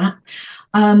particularly good for that.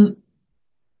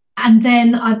 And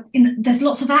then there's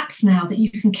lots of apps now that you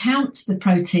can count the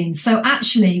protein. So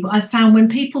actually, I found when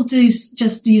people do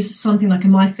just use something like a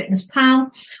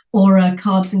MyFitnessPal or a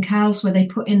Carbs and Cows, where they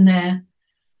put in their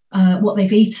what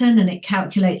they've eaten and it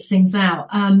calculates things out.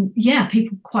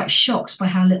 People are quite shocked by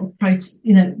how little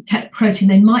protein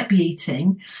they might be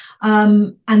eating.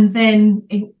 And then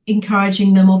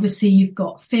encouraging them. Obviously, you've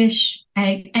got fish,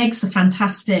 eggs are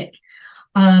fantastic.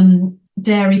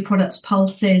 Dairy products,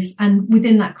 pulses, and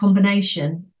within that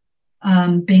combination,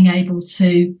 being able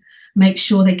to make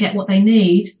sure they get what they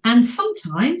need. And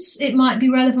sometimes it might be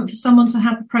relevant for someone to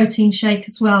have a protein shake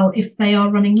as well if they are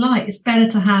running light. It's better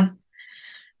to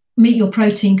meet your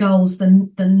protein goals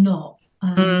than not.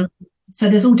 So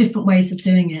there's all different ways of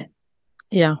doing it.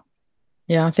 Yeah,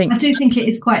 I do think it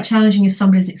is quite challenging if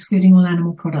somebody's excluding all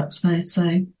animal products, though.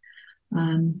 So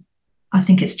I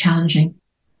think it's challenging.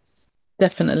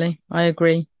 Definitely, I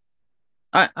agree.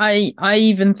 I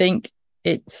even think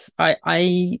I've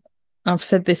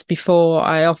said this before.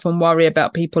 I often worry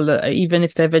about people that even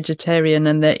if they're vegetarian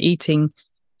and they're eating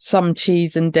some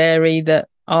cheese and dairy, that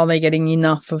are they getting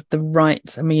enough of the right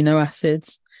amino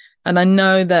acids? And I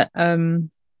know that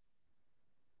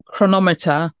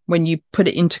Chronometer, when you put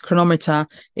it into Chronometer,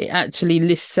 it actually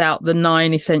lists out the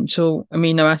 9 essential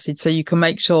amino acids, so you can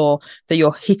make sure that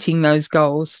you're hitting those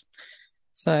goals.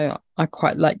 So I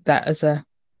quite like that as a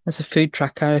food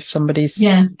tracker. If somebody's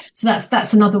so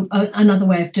that's another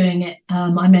way of doing it.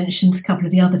 I mentioned a couple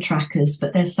of the other trackers,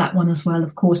 but there's that one as well.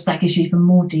 Of course, that gives you even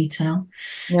more detail.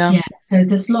 Yeah. So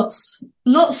there's lots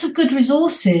of good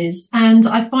resources, and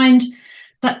I find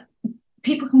that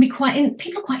people are quite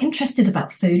interested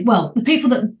about food. Well, the people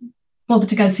that bother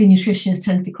to go see nutritionists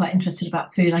tend to be quite interested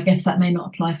about food. I guess that may not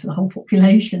apply for the whole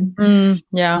population.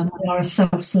 They are a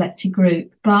self-selected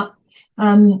group, but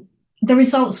the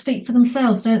results speak for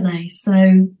themselves, don't they?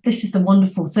 So this is the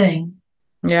wonderful thing.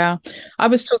 Yeah. I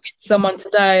was talking to someone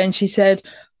today and she said,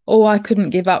 "Oh, I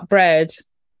couldn't give up bread."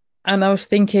 And I was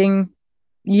thinking,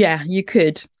 yeah, you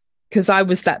could, because I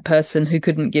was that person who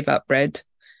couldn't give up bread.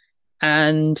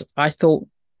 And I thought,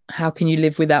 how can you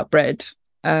live without bread?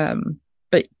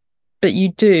 But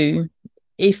you do.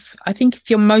 I think if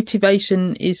your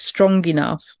motivation is strong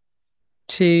enough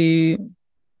to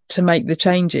make the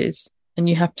changes, and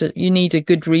you need a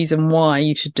good reason why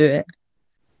you should do it.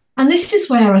 And this is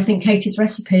where I think Katie's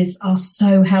recipes are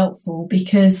so helpful,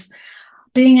 because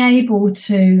being able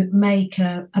to make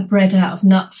a bread out of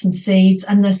nuts and seeds,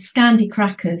 and the Scandi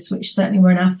crackers, which certainly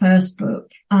were in our first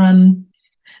book,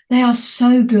 they are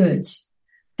so good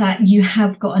that you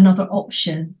have got another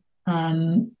option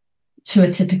to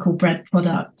a typical bread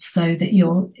product, so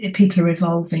that people are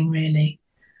evolving, really.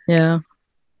 Yeah.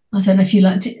 I don't know if you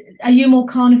are you more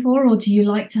carnivore, or do you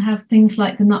like to have things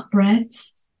like the nut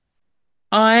breads?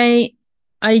 I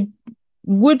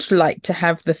would like to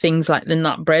have the things like the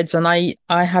nut breads, and I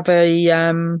have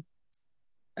a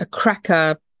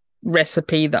cracker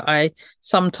recipe that I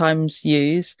sometimes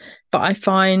use, but I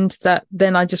find that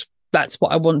then that's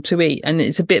what I want to eat. And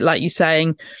it's a bit like you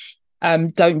saying,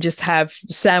 don't just have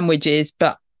sandwiches,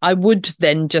 but I would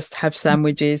then just have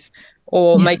sandwiches.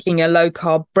 Or making a low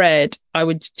carb bread, I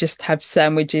would just have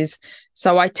sandwiches.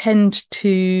 So I tend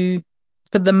to,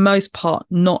 for the most part,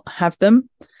 not have them.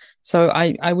 So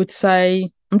I would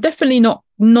say I'm definitely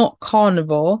not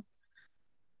carnivore,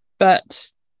 but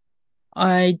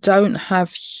I don't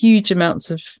have huge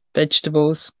amounts of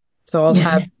vegetables. So I'll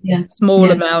have a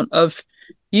small amount of,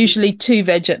 usually 2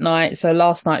 veg at night. So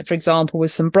last night, for example,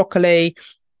 was some broccoli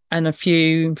and a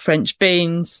few French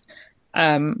beans.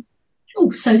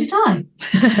 Oh, so did I.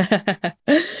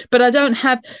 But I don't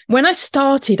have, when I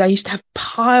started, I used to have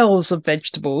piles of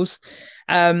vegetables.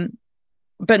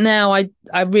 But now I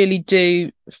really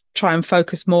do try and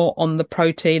focus more on the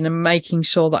protein and making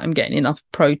sure that I'm getting enough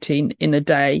protein in a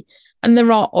day. And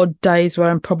there are odd days where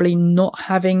I'm probably not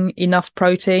having enough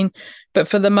protein, but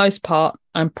for the most part,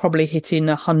 I'm probably hitting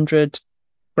 100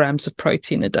 grams of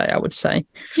protein a day, I would say.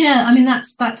 Yeah, I mean,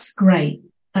 that's great.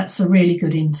 That's a really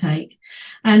good intake.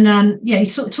 And you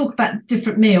sort of talk about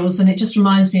different meals, and it just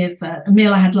reminds me of a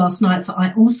meal I had last night. So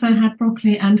I also had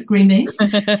broccoli and green beans.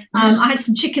 I had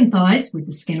some chicken thighs with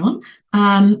the skin on,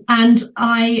 and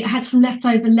I had some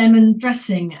leftover lemon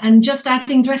dressing. And just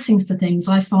adding dressings to things,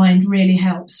 I find really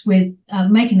helps with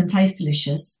making them taste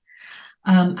delicious,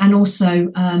 and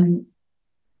also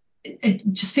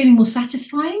just feeling more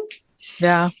satisfying.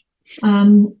 Yeah.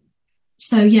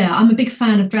 So yeah, I'm a big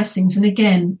fan of dressings. And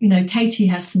again, Katie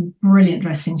has some brilliant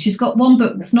dressings. She's got one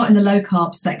book that's not in the low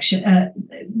carb section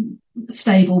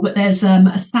stable, but there's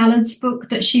a salads book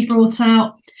that she brought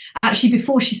out actually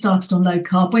before she started on low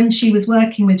carb. When she was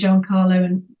working with Giancarlo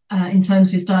and in terms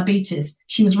of his diabetes,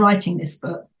 she was writing this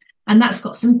book, and that's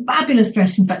got some fabulous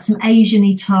dressings, but some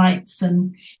Asian-y types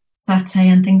and satay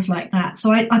and things like that.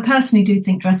 So I personally do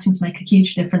think dressings make a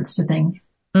huge difference to things.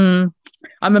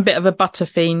 I'm a bit of a butter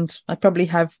fiend. I probably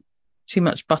have too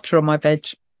much butter on my veg.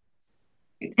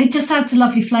 It just adds a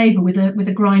lovely flavour with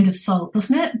a grind of salt,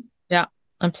 doesn't it? Yeah,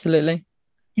 absolutely.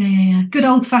 Yeah. Good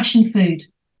old-fashioned food.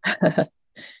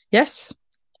 Yes.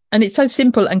 And it's so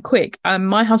simple and quick.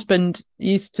 My husband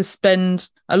used to spend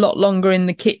a lot longer in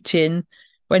the kitchen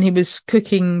when he was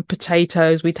cooking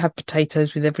potatoes. We'd have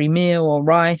potatoes with every meal, or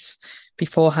rice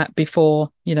before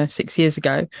 6 years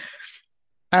ago.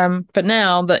 But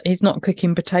now that he's not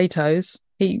cooking potatoes,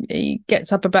 he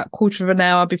gets up about 1/4 of an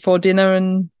hour before dinner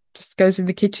and just goes in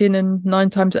the kitchen, and 9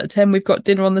 times out of 10 we've got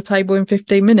dinner on the table in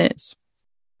 15 minutes.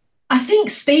 I think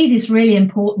speed is really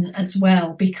important as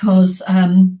well, because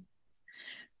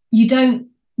you don't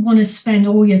want to spend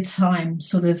all your time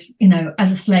sort of,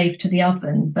 as a slave to the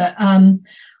oven. But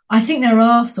I think there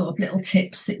are sort of little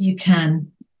tips that you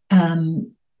can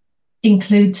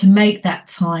include to make that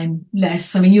time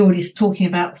less. I mean, you're already talking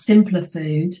about simpler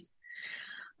food,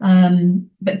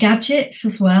 but gadgets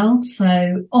as well.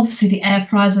 So obviously the air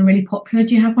fryers are really popular.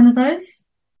 Do you have one of those?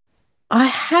 I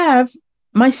have.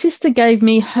 My sister gave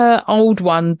me her old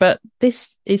one, but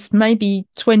this is maybe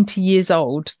 20 years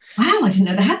old. Wow, I didn't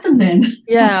know they had them then.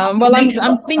 Yeah, well,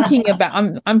 I'm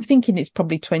thinking it's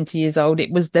probably 20 years old.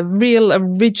 It was the real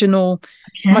original.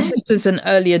 Okay. My sister's an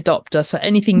early adopter, so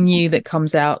anything new that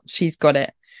comes out, she's got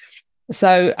it.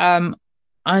 So I'm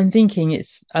thinking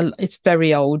it's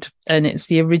very old, and it's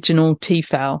the original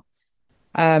Tefal.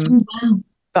 Wow.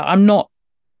 But I'm not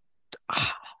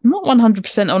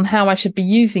 100% on how I should be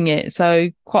using it.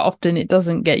 So quite often it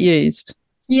doesn't get used.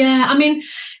 Yeah, I mean,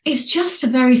 it's just a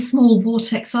very small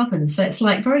vortex oven. So it's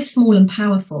like very small and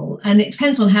powerful. And it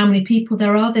depends on how many people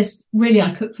there are.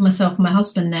 I cook for myself and my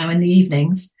husband now in the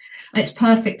evenings. It's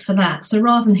perfect for that. So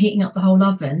rather than heating up the whole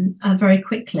oven very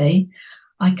quickly,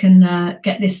 I can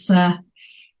get this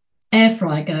air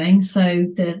fryer going. So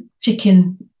the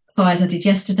chicken thighs I did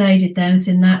yesterday, did those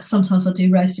in that. Sometimes I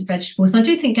do roasted vegetables. And I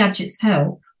do think gadgets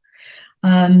help.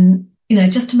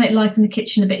 Just to make life in the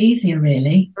kitchen a bit easier,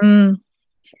 really.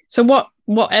 So what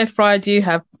air fryer do you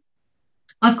have?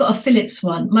 I've got a Phillips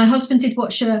one. My husband did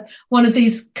watch one of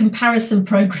these comparison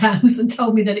programs and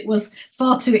told me that it was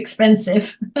far too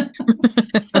expensive.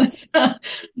 But,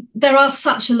 there are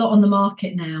such a lot on the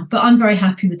market now, but I'm very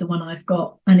happy with the one I've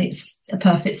got, and it's a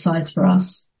perfect size for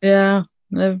us. Yeah,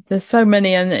 there's so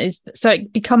many, and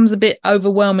it becomes a bit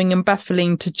overwhelming and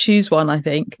baffling to choose one, I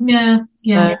think. Yeah.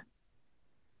 Yeah.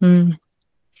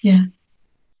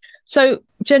 So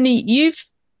Jenny,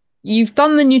 you've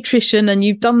done the nutrition and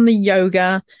you've done the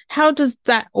yoga. How does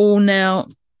that all now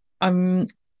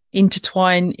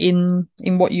intertwine in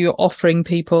what you're offering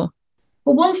people?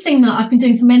 Well, one thing that I've been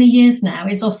doing for many years now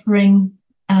is offering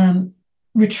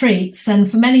retreats, and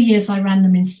for many years I ran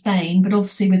them in Spain, but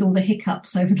obviously with all the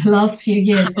hiccups over the last few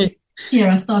years, this year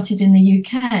I started in the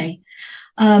UK.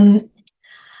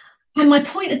 And my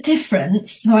point of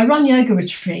difference, so I run yoga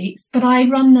retreats, but I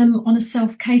run them on a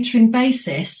self-catering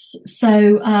basis.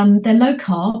 So they're low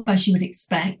carb, as you would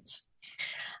expect.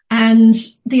 And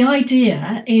the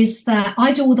idea is that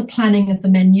I do all the planning of the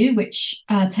menu, which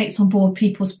takes on board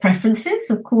people's preferences.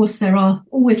 Of course, there are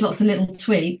always lots of little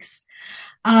tweaks.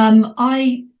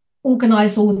 I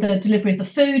organise all the delivery of the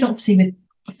food. Obviously, with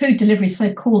food delivery is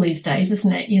so cool these days,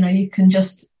 isn't it? You know, you can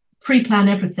just pre-plan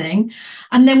everything,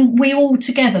 and then we all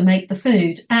together make the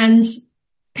food. And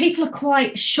people are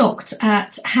quite shocked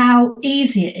at how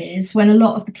easy it is when a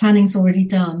lot of the planning's already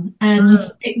done. And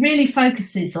it really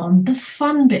focuses on the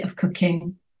fun bit of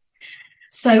cooking.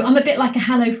 So I'm a bit like a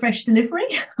HelloFresh delivery.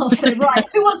 I'll say, right,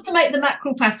 who wants to make the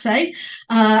mackerel pate?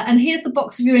 And here's the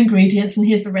box of your ingredients and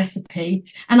here's the recipe.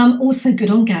 And I'm also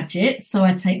good on gadgets. So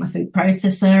I take my food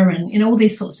processor and, you know, all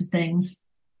these sorts of things.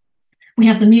 We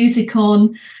have the music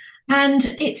on.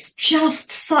 And it's just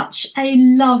such a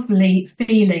lovely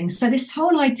feeling. So this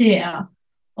whole idea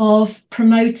of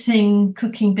promoting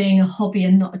cooking being a hobby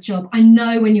and not a job, I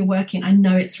know when you're working, I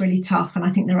know it's really tough. And I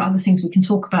think there are other things we can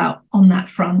talk about on that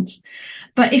front.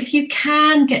 But if you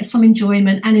can get some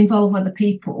enjoyment and involve other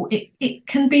people, it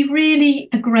can be really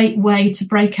a great way to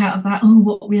break out of that, oh,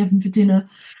 what are we having for dinner,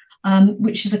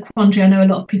 which is a quandary I know a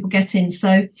lot of people get in.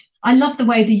 So I love the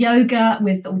way the yoga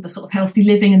with all the sort of healthy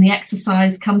living and the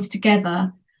exercise comes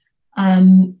together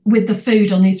with the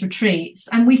food on these retreats.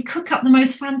 And we cook up the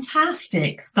most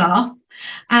fantastic stuff.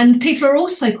 And people are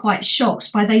also quite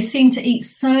shocked by they seem to eat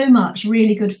so much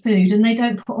really good food and they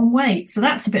don't put on weight. So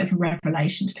that's a bit of a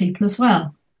revelation to people as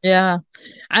well. Yeah.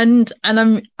 And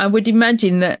I would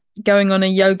imagine that going on a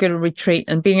yoga retreat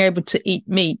and being able to eat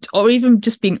meat or even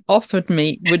just being offered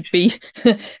meat would be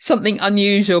something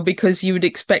unusual, because you would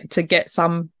expect to get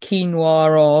some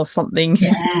quinoa or something.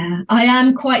 Yeah, I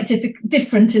am quite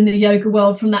different in the yoga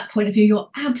world from that point of view. You're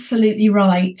absolutely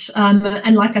right.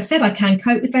 And like I said, I can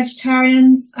cope with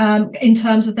vegetarians in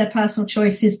terms of their personal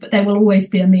choices, but there will always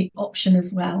be a meat option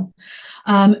as well.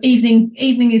 Evening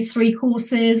is 3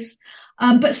 courses.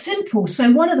 But simple.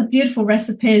 So one of the beautiful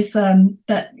recipes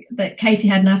that Katie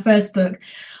had in our first book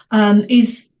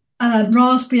is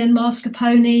raspberry and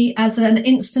mascarpone as an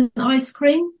instant ice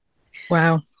cream.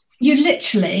 Wow. You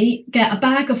literally get a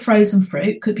bag of frozen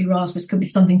fruit, could be raspberries, could be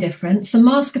something different, some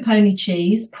mascarpone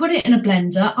cheese, put it in a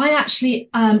blender. I actually,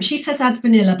 she says add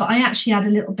vanilla, but I actually add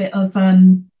a little bit of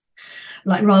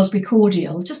like raspberry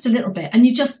cordial, just a little bit. And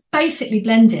you just basically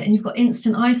blend it and you've got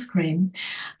instant ice cream.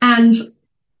 And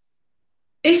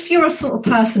if you're a sort of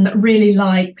person that really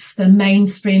likes the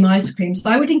mainstream ice creams,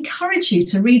 I would encourage you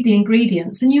to read the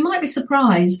ingredients, and you might be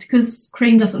surprised because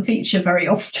cream doesn't feature very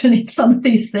often in some of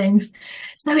these things.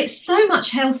 So it's so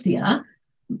much healthier.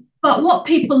 But what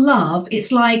people love,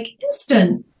 it's like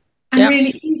instant and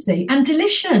really easy and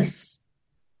delicious.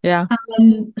 Yeah.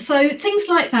 So things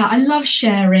like that. I love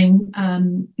sharing,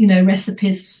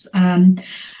 recipes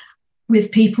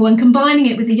with people, and combining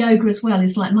it with the yoga as well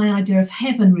is like my idea of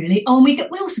heaven, really. Oh, and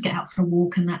we also get out for a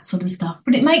walk and that sort of stuff,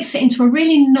 but it makes it into a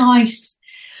really nice,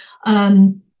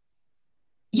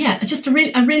 just a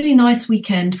really nice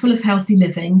weekend full of healthy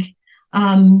living.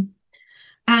 And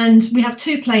we have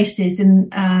 2 places in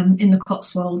the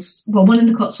Cotswolds. Well, one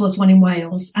in the Cotswolds, one in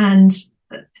Wales, and just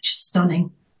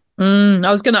stunning.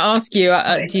 I was going to ask you,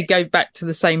 do you go back to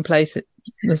the same place?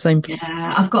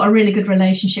 Yeah, I've got a really good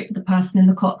relationship with the person in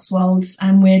the Cotswolds,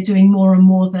 and we're doing more and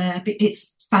more there. But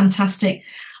it's fantastic.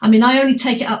 I mean, I only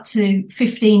take it up to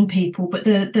 15 people, but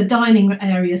the dining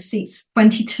area seats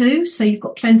 22, so you've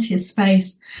got plenty of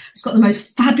space. It's got the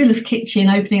most fabulous kitchen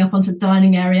opening up onto the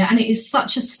dining area, and it is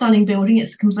such a stunning building.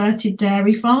 It's a converted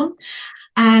dairy farm.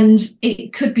 And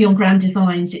it could be on Grand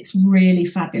Designs. It's really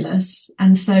fabulous.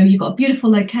 And so you've got a beautiful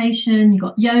location. You've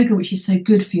got yoga, which is so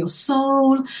good for your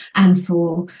soul and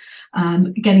for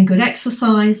getting good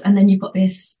exercise. And then you've got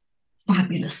this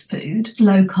fabulous food,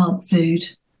 low carb food.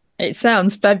 It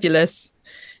sounds fabulous.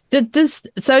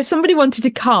 So if somebody wanted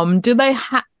to come,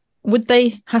 would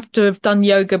they have to have done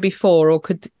yoga before, or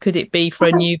could it be for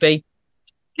a newbie?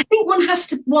 I think one has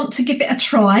to want to give it a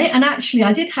try. And actually,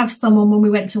 I did have someone when we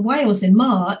went to Wales in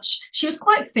March. She was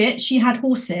quite fit. She had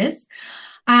horses,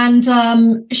 and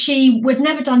she would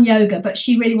never done yoga, but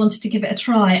she really wanted to give it a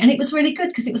try. And it was really good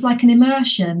because it was like an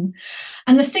immersion.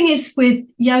 And the thing is with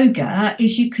yoga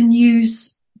is you can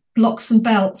use blocks and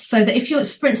belts, so that if you're,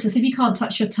 for instance, if you can't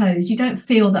touch your toes, you don't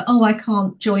feel that, oh, I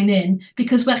can't join in,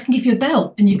 because I can give you a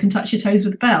belt and you can touch your toes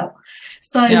with a belt.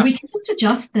 So we can just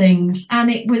adjust things, and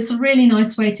it was a really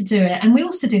nice way to do it. And we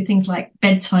also do things like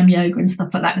bedtime yoga and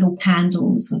stuff like that with all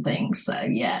candles and things. So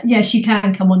yes, you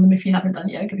can come on them if you haven't done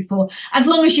yoga before, as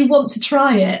long as you want to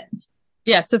try it.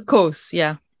 Yes, of course.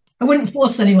 Yeah. I wouldn't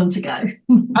force anyone to go.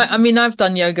 I mean, I've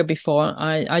done yoga before.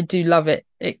 I do love it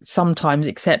sometimes,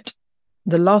 except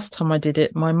the last time I did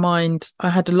it, I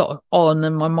had a lot on,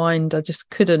 and my mind, I just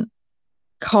couldn't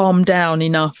calm down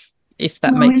enough, if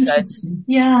that makes sense.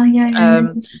 Yeah.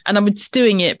 And I was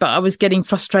doing it, but I was getting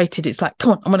frustrated. It's like,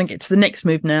 come on, I want to get to the next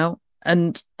move now.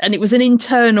 And it was an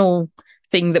internal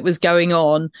thing that was going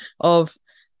on of,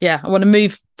 I want to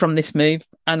move from this move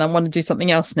and I want to do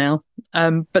something else now.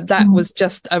 But that was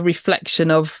just a reflection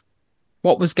of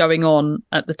what was going on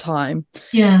at the time.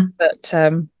 Yeah. But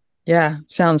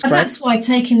sounds great. That's why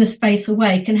taking the space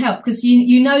away can help, because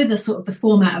you know the sort of the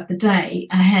format of the day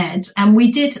ahead. And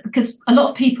we did, because a lot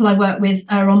of people I work with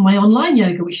are on my online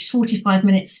yoga, which is 45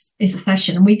 minutes is a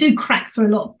session, and we do crack through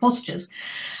a lot of postures.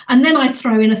 And then I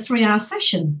throw in a 3-hour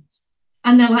session.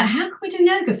 And they're like, how can we do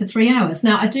yoga for 3 hours?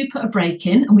 Now, I do put a break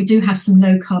in, and we do have some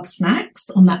low-carb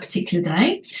snacks on that particular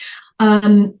day.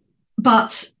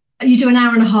 But you do an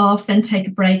hour and a half, then take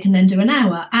a break, and then do an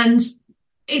hour. And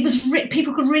it was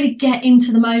people could really get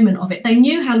into the moment of it. They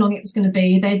knew how long it was going to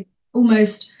be. They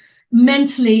almost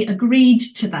mentally agreed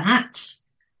to that.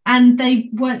 And they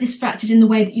weren't distracted in the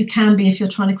way that you can be if you're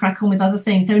trying to crack on with other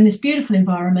things. They're in this beautiful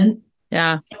environment.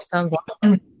 Yeah, sounds like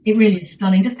and it really is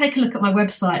stunning. Just take a look at my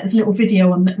website. There's a little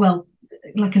video on,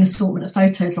 like an assortment of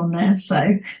photos on there.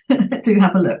 So do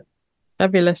have a look.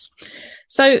 Fabulous.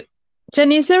 So,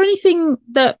 Jenny, is there anything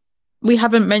that we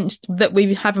haven't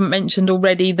mentioned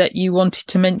already that you wanted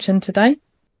to mention today?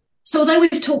 So although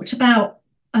we've talked about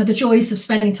the joys of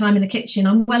spending time in the kitchen,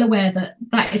 I'm well aware that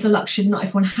that is a luxury not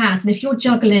everyone has. And if you're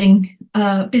juggling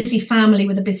a busy family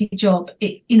with a busy job,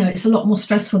 it's a lot more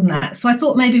stressful than that. So I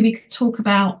thought maybe we could talk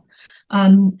about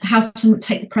how to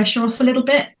take the pressure off a little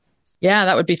bit. Yeah,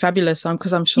 that would be fabulous,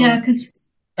 because I'm sure. Yeah, because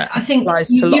I think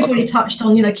you've already touched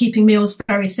on, keeping meals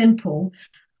very simple.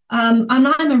 And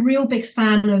I'm a real big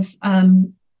fan of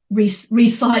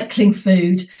recycling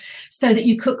food so that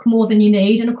you cook more than you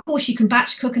need. And of course, you can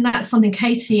batch cook. And that's something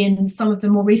Katie in some of the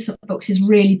more recent books is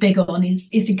really big on, is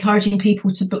encouraging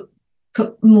people to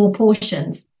cook more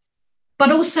portions.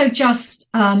 But also just,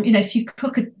 if you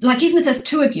cook, even if there's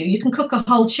 2 of you, you can cook a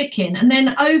whole chicken. And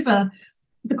then over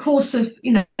the course of,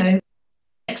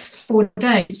 next 4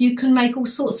 days, you can make all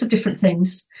sorts of different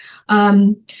things.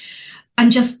 And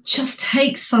just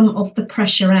take some of the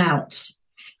pressure out,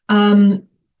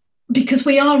 because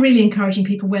we are really encouraging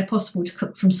people where possible to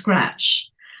cook from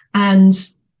scratch and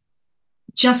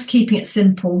just keeping it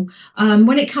simple.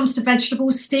 When it comes to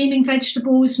vegetables, steaming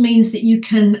vegetables means that you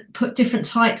can put different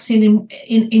types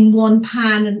in one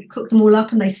pan and cook them all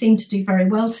up, and they seem to do very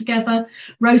well together.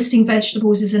 Roasting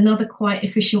vegetables is another quite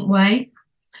efficient way.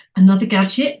 Another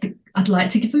gadget that I'd like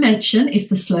to give a mention is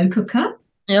the slow cooker.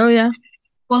 Oh, yeah.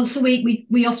 Once a week,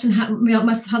 we often have,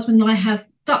 my husband and I have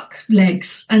duck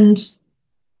legs, and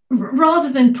rather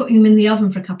than putting them in the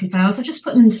oven for a couple of hours, I just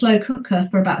put them in the slow cooker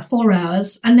for about 4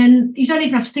 hours, and then you don't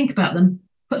even have to think about them.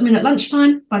 Put them in at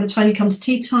lunchtime. By the time you come to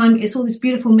tea time, it's all this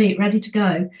beautiful meat ready to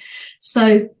go.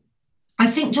 So I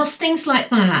think just things like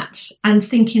that and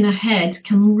thinking ahead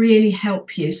can really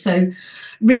help you. So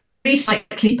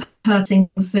recycling, purging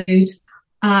food.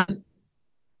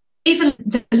 Even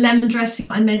the lemon dressing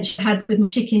I mentioned had with my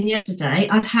chicken yesterday,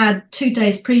 I'd had 2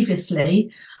 days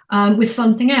previously with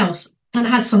something else, and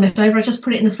I had some left over. I just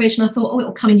put it in the fridge and I thought,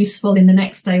 it'll come in useful in the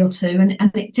next day or 2,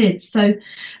 and it did. So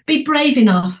be brave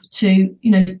enough to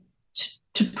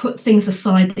put things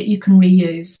aside that you can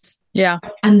reuse. Yeah.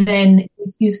 And then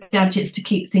use gadgets to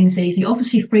keep things easy.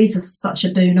 Obviously, freezers are such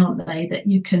a boon, aren't they, that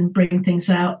you can bring things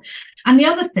out. And the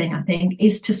other thing, I think,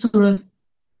 is to sort of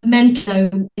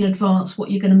mention in advance what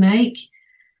you're going to make.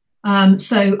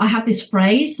 So I have this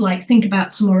phrase, like, think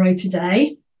about tomorrow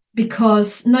today,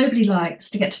 because nobody likes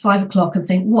to get to 5 o'clock and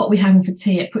think, what are we having for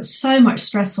tea? It puts so much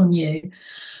stress on you.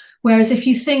 Whereas if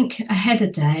you think ahead a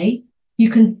day, you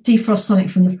can defrost something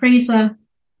from the freezer,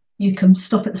 you can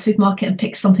stop at the supermarket and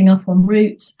pick something up en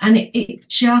route, and it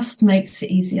just makes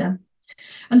it easier.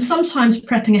 And sometimes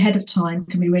prepping ahead of time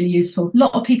can be really useful. A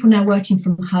lot of people now working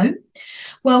from home.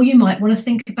 Well, you might want to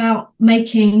think about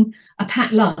making a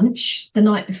packed lunch the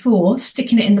night before,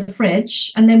 sticking it in the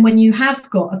fridge, and then when you have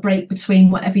got a break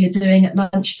between whatever you're doing at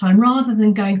lunchtime, rather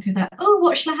than going through that,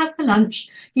 what shall I have for lunch?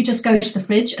 You just go to the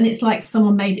fridge and it's like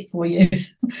someone made it for you.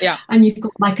 Yeah. And you've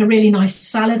got like a really nice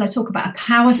salad. I talk about a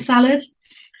power salad,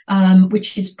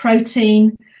 which is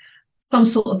protein, some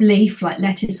sort of leaf like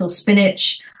lettuce or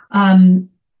spinach,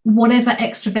 whatever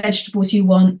extra vegetables you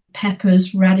want,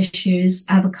 peppers, radishes,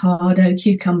 avocado,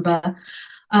 cucumber.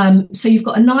 So you've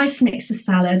got a nice mix of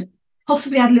salad,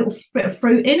 possibly add a little bit of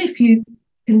fruit in if you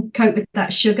can cope with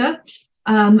that sugar,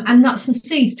 and nuts and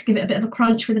seeds to give it a bit of a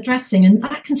crunch with the dressing. And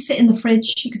that can sit in the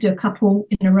fridge. You could do a couple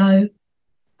in a row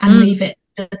and leave it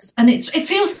And it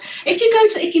feels,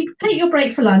 if you take your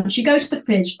break for lunch, you go to the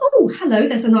fridge, oh, hello,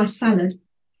 there's a nice salad.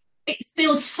 It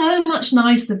feels so much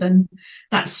nicer than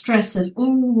that stress of,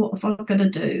 oh, what am I going to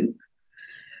do?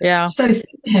 Yeah. So think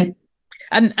ahead.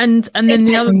 And then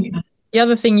the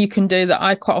other thing you can do that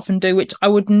I quite often do, which I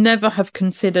would never have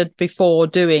considered before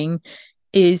doing,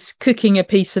 is cooking a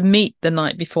piece of meat the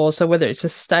night before. So whether it's a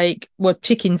steak, well,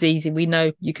 chicken's easy. We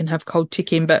know you can have cold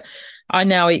chicken, but I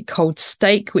now eat cold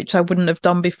steak, which I wouldn't have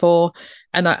done before.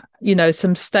 And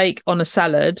some steak on a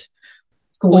salad.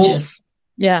 Gorgeous.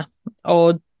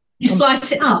 Or you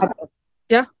slice it up.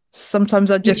 Yeah.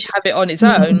 Sometimes I just have it on its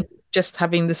own, just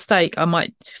having the steak. I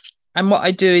might, and what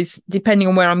I do is, depending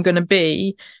on where I'm going to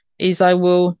be, is I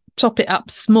will chop it up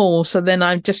small, so then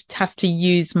I just have to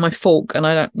use my fork and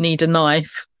I don't need a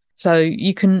knife. So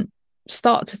you can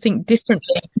start to think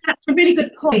differently. That's a really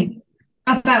good point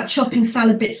about chopping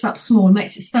salad bits up small. It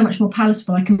makes it so much more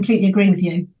palatable. I completely agree with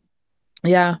you.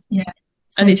 Yeah. So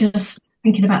and it's just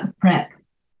thinking about the prep.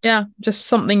 Yeah, just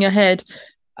something ahead.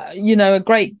 A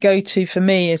great go-to for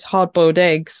me is hard-boiled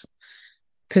eggs,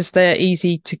 because they're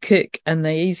easy to cook and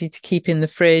they're easy to keep in the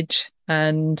fridge,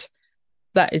 and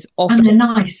that is often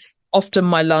nice. Often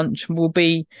my lunch will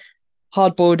be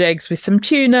hard-boiled eggs with some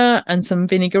tuna and some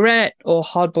vinaigrette, or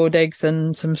hard-boiled eggs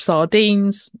and some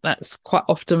sardines. That's quite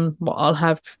often what I'll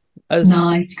have.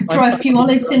 Nice. You could throw a few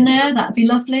olives in there. That'd be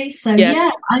lovely. So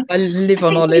yes, I live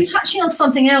on olives. You're touching on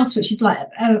something else, which is like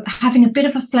having a bit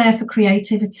of a flair for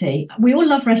creativity. We all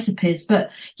love recipes, but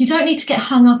you don't need to get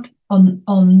hung up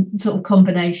on sort of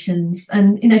combinations.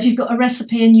 And if you've got a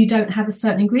recipe and you don't have a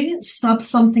certain ingredient, sub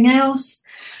something else,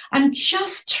 and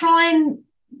just try and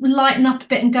lighten up a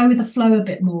bit and go with the flow a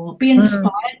bit more. Be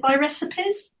inspired by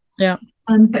recipes. Yeah.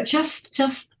 But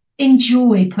just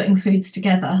enjoy putting foods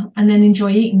together and then enjoy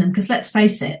eating them, because let's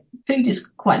face it, food is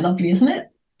quite lovely, isn't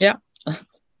it? Yeah.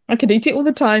 I could eat it all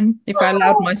the time if I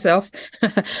allowed myself.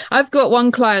 I've got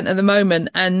one client at the moment,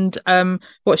 and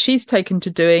what she's taken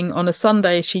to doing on a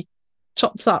Sunday, she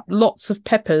chops up lots of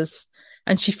peppers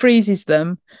and she freezes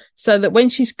them, so that when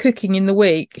she's cooking in the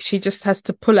week, she just has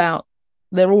to pull out.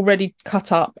 They're already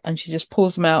cut up, and she just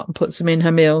pulls them out and puts them in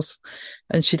her meals,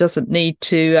 and she doesn't need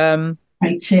to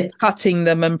cutting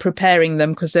them and preparing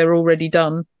them, because they're already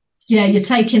done. Yeah, you're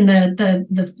taking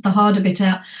the harder bit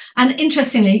out. And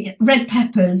interestingly, red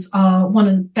peppers are one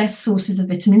of the best sources of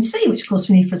vitamin C, which of course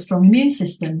we need for a strong immune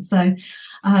system. So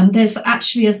there's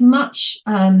actually as much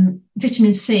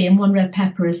vitamin C in one red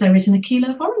pepper as there is in a kilo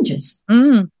of oranges.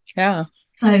 Yeah.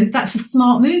 So that's a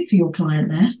smart move for your client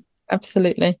there.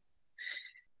 Absolutely.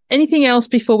 Anything else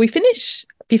before we finish?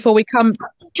 Before we come...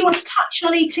 Do you want to touch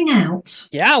on eating out?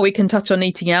 Yeah, we can touch on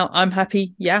eating out. I'm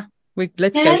happy. Yeah,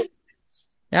 let's go.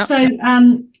 Yeah. So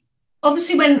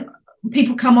obviously when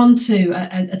people come onto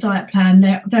a diet plan,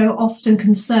 they're often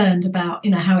concerned about,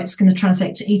 how it's going to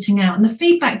translate to eating out. And the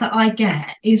feedback that I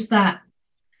get is that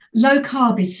low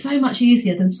carb is so much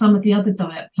easier than some of the other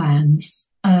diet plans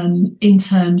in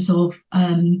terms of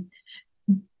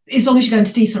as long as you go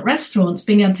into decent restaurants,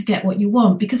 being able to get what you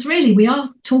want. Because really we are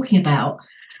talking about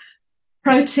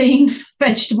protein,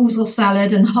 vegetables or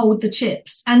salad, and hold the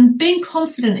chips, and being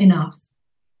confident enough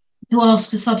to ask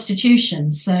for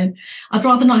substitutions. So I'd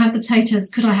rather not have the potatoes.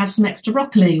 Could I have some extra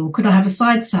broccoli, or could I have a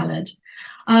side salad?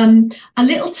 A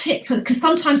little tip, because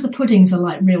sometimes the puddings are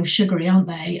like real sugary, aren't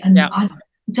they? And I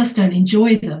just don't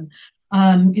enjoy them.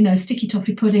 Sticky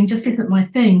toffee pudding just isn't my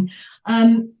thing.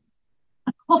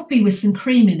 A coffee with some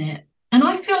cream in it, and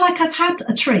I feel like I've had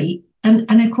a treat.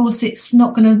 And of course, it's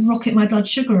not going to rocket my blood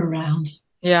sugar around.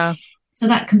 Yeah. So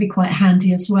that can be quite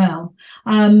handy as well.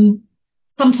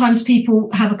 Sometimes people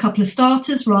have a couple of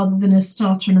starters rather than a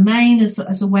starter and a main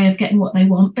as a way of getting what they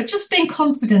want. But just being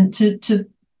confident to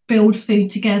build food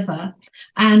together,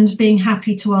 and being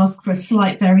happy to ask for a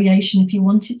slight variation if you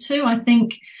wanted to, I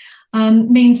think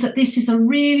means that this is a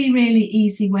really, really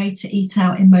easy way to eat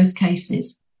out in most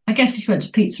cases. I guess if you went to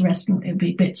a pizza restaurant, it would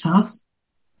be a bit tough.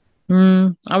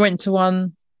 I went to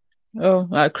one,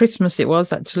 Christmas it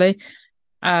was actually.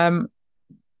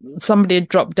 Somebody had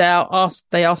dropped out,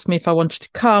 they asked me if I wanted to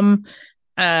come.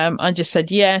 I just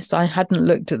said yes. I hadn't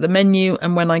looked at the menu,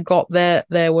 and when I got there,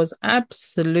 there was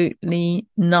absolutely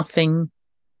nothing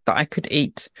that I could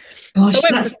eat. Gosh, so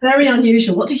that's very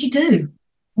unusual. What did you do?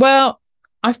 Well,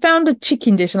 I found a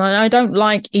chicken dish, and I don't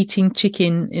like eating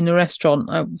chicken in a restaurant.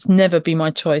 It's never been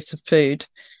my choice of food.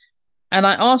 And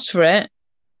I asked for it.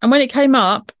 And when it came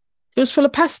up, it was full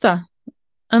of pasta.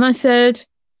 And I said,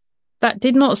 that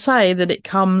did not say that it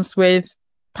comes with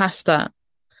pasta.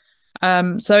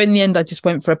 So in the end, I just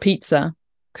went for a pizza,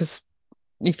 because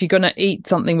if you're going to eat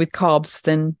something with carbs,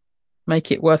 then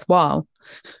make it worthwhile.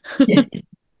 Yeah.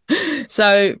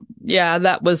 So, yeah,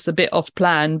 that was a bit off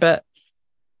plan, but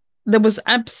there was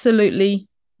absolutely,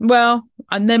 well,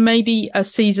 and there may be a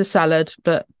Caesar salad,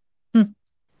 but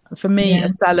for me, Yeah. a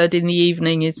salad in the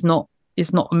evening is not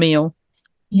a meal.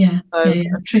 Yeah. So Yeah.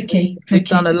 Tricky. we've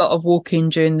done a lot of walking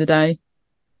during the day.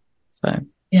 So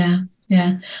yeah.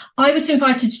 Yeah. I was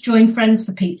invited to join friends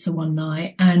for pizza one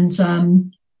night, and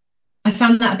I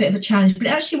found that a bit of a challenge, but it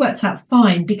actually worked out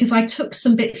fine because I took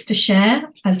some bits to share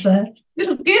as a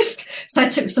little gift. So I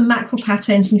took some mackerel pate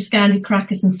and some Scandi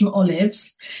crackers and some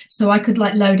olives, so I could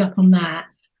like load up on that.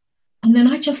 And then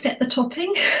I just ate the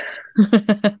topping.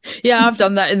 yeah, I've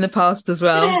done that in the past as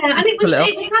well. Yeah, and it was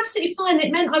absolutely fine.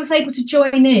 It meant I was able to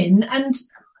join in, and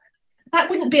that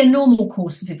wouldn't be a normal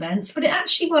course of events, but it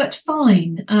actually worked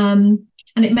fine. And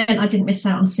it meant I didn't miss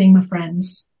out on seeing my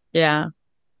friends. Yeah.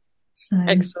 So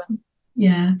excellent.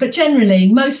 Yeah, but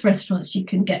generally, most restaurants you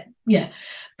can get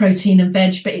protein and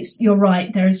veg, but you're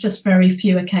right. There is just very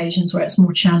few occasions where it's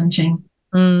more challenging.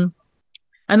 And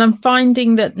I'm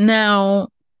finding that now,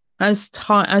 as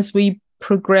we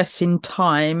progress in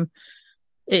time,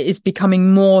 it is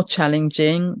becoming more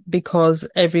challenging because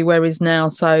everywhere is now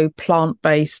so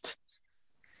plant-based.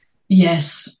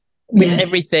 Yes, with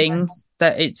everything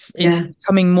that it's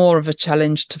becoming more of a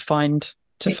challenge to find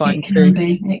food.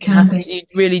 It can be. You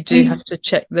really do have to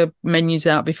check the menus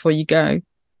out before you go.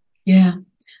 Yeah.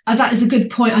 That is a good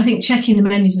point. I think checking the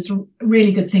menus is a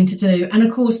really good thing to do. And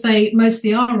of course, they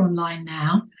mostly are online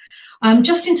now.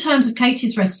 Just in terms of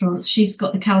Katie's restaurants, she's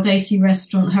got the Caldacey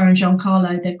restaurant, her and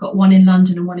Giancarlo. They've got one in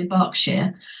London and one in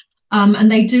Berkshire.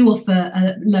 And they do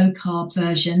offer low carb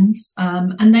versions.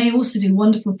 And they also do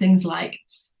wonderful things like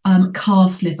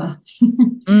calves liver.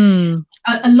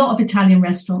 A lot of Italian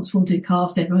restaurants will do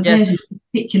calves liver. Yes. Theirs is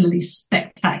particularly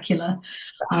spectacular.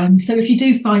 So if you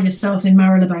do find yourselves in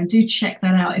Marylebone, do check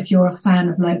that out if you're a fan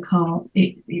of low carb.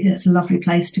 It's a lovely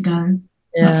place to go.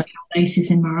 Yeah. That's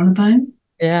Caldacey's in Marylebone.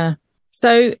 Yeah.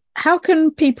 So how can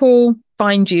people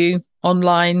find you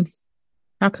online?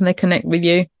 How can they connect with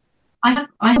you? I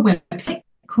have a website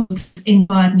called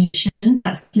Inspired Nutrition.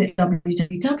 That's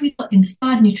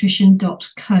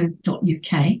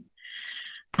www.inspirednutrition.co.uk.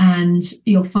 And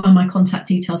you'll find my contact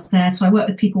details there. So I work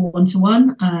with people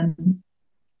one-to-one.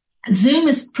 Zoom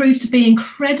has proved to be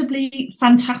incredibly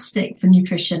fantastic for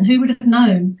nutrition. Who would have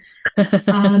known? So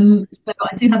I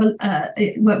do have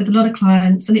work with a lot of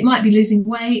clients, and it might be losing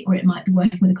weight, or it might be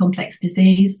working with a complex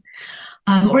disease,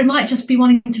 or it might just be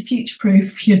wanting to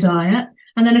future-proof your diet.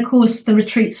 And then, of course, the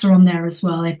retreats are on there as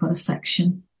well. They've got a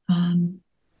section.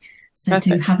 So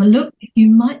do have a look if you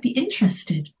might be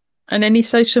interested. And any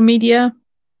social media?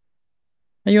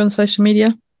 Are you on social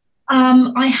media?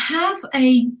 I have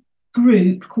a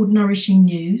group called Nourishing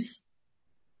News.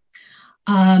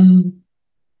 But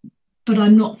I'm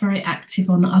not very active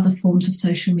on other forms of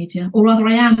social media. Or rather,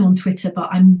 I am on Twitter, but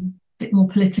I'm a bit more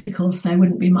political, so it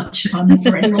wouldn't be much fun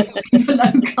for anyone looking for low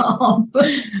carb.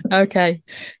 Okay,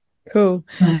 cool.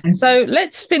 So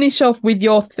let's finish off with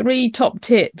your 3 top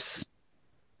tips.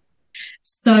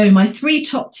 So my 3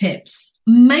 top tips: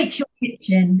 make your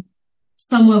kitchen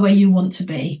somewhere where you want to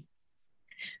be,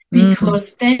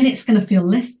 because then it's going to feel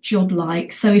less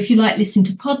job-like. So if you like listening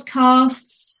to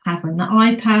podcasts, have an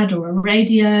iPad or a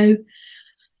radio.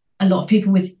 A lot of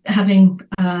people with having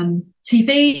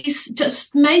TVs,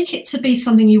 just make it to be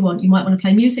something you want. You might want to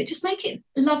play music. Just make it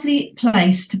a lovely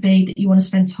place to be that you want to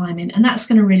spend time in, and that's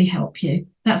going to really help you.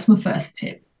 That's my first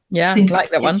tip. Yeah, I like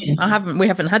that one. We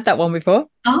haven't had that one before.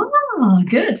 Ah,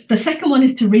 good. The second one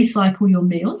is to recycle your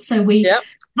meals. So we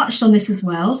touched on this as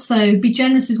well. So be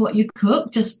generous with what you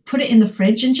cook. Just put it in the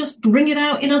fridge and just bring it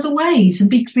out in other ways, and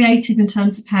be creative in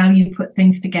terms of how you put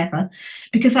things together,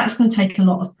 because that's going to take a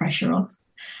lot of pressure off.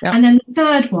 Yep. And then the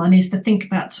third one is to think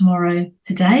about tomorrow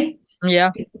today. Yeah.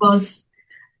 Because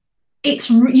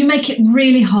you make it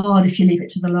really hard if you leave it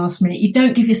to the last minute. You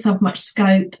don't give yourself much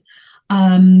scope.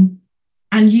 And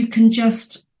you can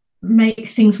just make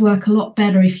things work a lot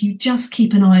better if you just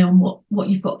keep an eye on what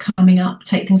you've got coming up.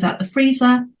 Take things out the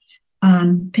freezer,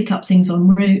 pick up things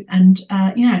en route, and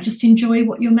just enjoy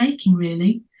what you're making,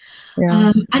 really.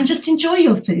 Yeah. And just enjoy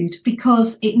your food,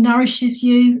 because it nourishes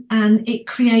you and it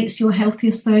creates your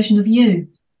healthiest version of you.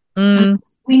 And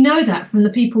we know that from the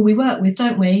people we work with,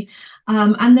 don't we?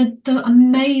 And the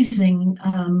amazing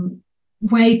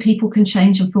way people can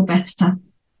change and feel better.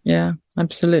 Yeah,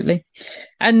 absolutely.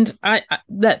 And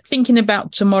that thinking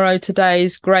about tomorrow today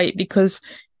is great, because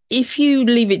if you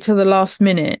leave it to the last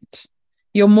minute,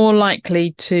 you're more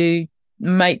likely to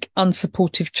make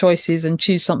unsupportive choices and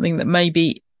choose something that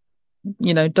maybe,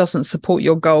 doesn't support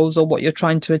your goals or what you're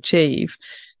trying to achieve.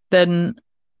 Then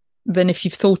than if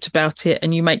you've thought about it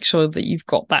and you make sure that you've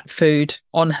got that food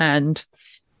on hand,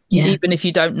 even if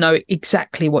you don't know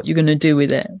exactly what you're going to do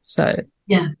with it. So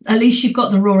yeah, at least you've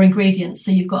got the raw ingredients,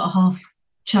 so you've got a half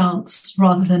chance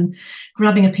rather than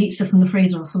grabbing a pizza from the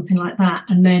freezer or something like that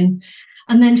and then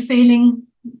not feeling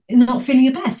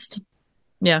your best.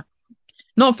 Yeah,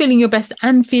 not feeling your best,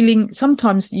 and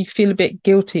sometimes you feel a bit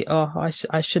guilty. Oh,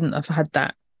 I shouldn't have had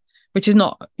that, which is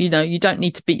not, you don't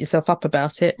need to beat yourself up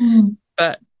about it,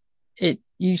 but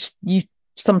you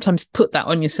sometimes put that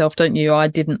on yourself, don't you? I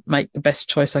didn't make the best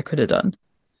choice I could have done.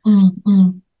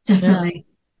 Definitely.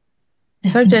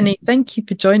 So Jenny, thank you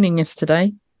for joining us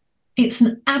today. It's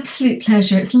an absolute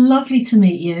pleasure. It's lovely to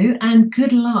meet you, and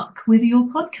good luck with your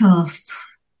podcasts.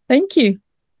 Thank you.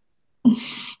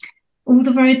 All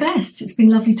the very best. It's been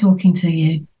lovely talking to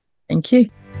you. Thank you.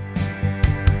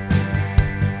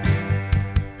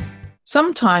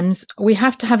 Sometimes we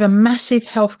have to have a massive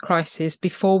health crisis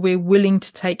before we're willing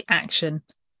to take action.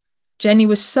 Jenny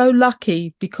was so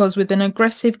lucky because with an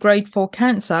aggressive grade 4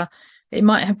 cancer, it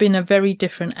might have been a very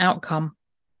different outcome.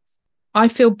 I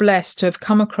feel blessed to have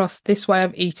come across this way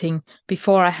of eating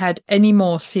before I had any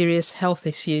more serious health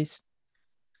issues.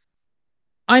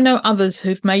 I know others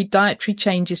who've made dietary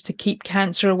changes to keep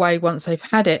cancer away once they've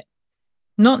had it.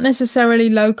 Not necessarily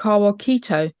low carb or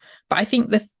keto, but I think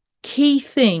the key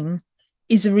thing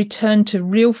is a return to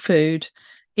real food,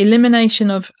 elimination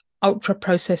of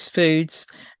ultra-processed foods,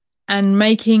 and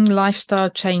making lifestyle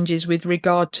changes with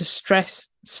regard to stress,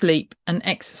 sleep, and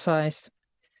exercise.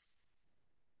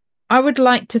 I would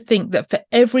like to think that for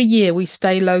every year we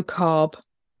stay low carb,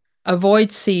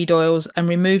 avoid seed oils, and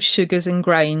remove sugars and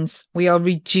grains, we are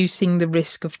reducing the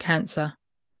risk of cancer.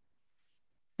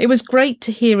 It was great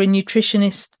to hear a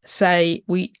nutritionist say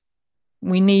we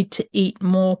need to eat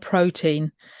more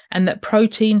protein, and that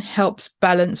protein helps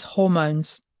balance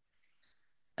hormones,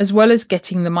 as well as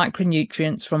getting the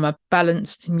micronutrients from a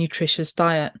balanced, nutritious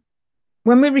diet.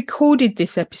 When we recorded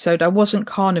this episode, I wasn't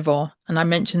carnivore, and I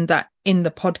mentioned that in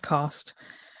the podcast.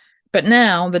 But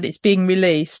now that it's being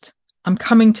released, I'm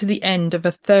coming to the end of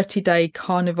a 30-day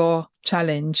carnivore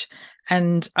challenge,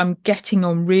 and I'm getting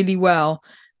on really well.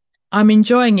 I'm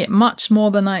enjoying it much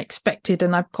more than I expected,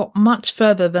 and I've got much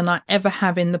further than I ever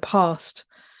have in the past.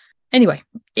 Anyway,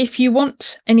 if you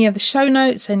want any of the show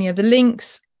notes, any of the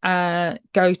links,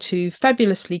 go to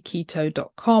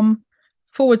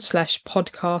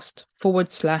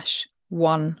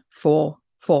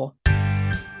fabulouslyketo.com/podcast/144.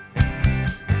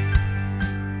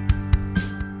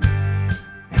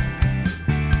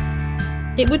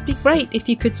 It would be great if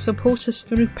you could support us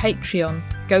through Patreon.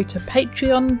 Go to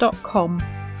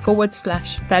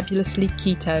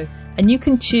patreon.com/fabulouslyketo and you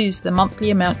can choose the monthly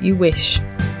amount you wish.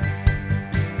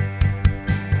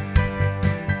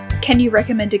 Can you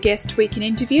recommend a guest we can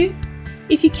interview?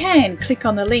 If you can, click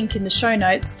on the link in the show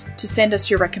notes to send us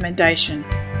your recommendation.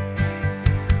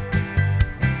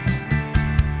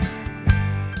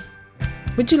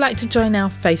 Would you like to join our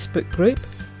Facebook group?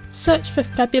 Search for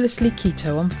Fabulously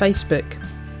Keto on Facebook.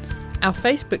 Our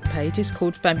Facebook page is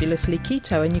called Fabulously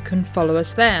Keto and you can follow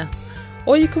us there.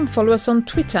 Or you can follow us on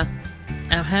Twitter.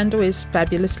 Our handle is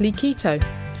Fabulously Keto.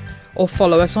 Or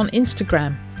follow us on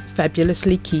Instagram,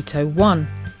 Fabulously Keto1.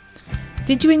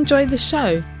 Did you enjoy the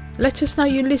show? Let us know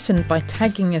you listened by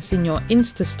tagging us in your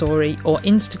Insta story or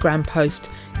Instagram post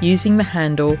using the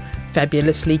handle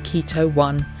Fabulously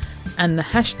Keto1 and the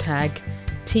hashtag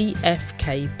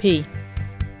TFKP.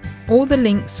 All the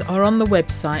links are on the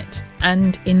website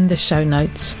and in the show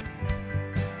notes.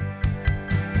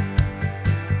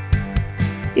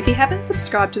 If you haven't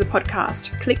subscribed to the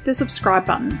podcast, click the subscribe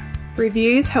button.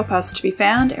 Reviews help us to be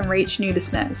found and reach new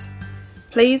listeners.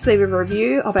 Please leave a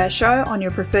review of our show on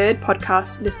your preferred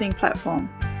podcast listening platform.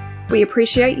 We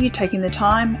appreciate you taking the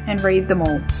time and read them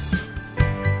all.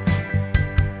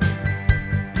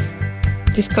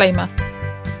 Disclaimer.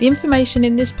 The information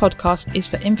in this podcast is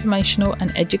for informational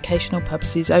and educational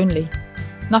purposes only.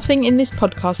 Nothing in this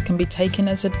podcast can be taken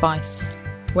as advice.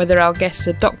 Whether our guests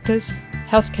are doctors,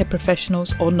 healthcare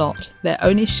professionals or not, they're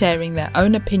only sharing their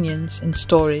own opinions and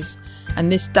stories, and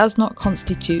this does not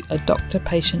constitute a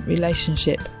doctor-patient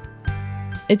relationship.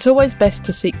 It's always best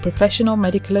to seek professional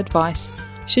medical advice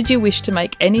should you wish to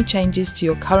make any changes to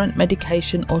your current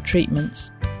medication or treatments.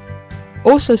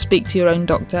 Also speak to your own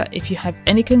doctor if you have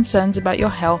any concerns about your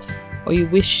health or you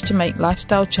wish to make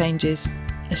lifestyle changes,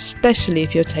 especially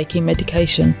if you're taking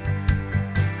medication.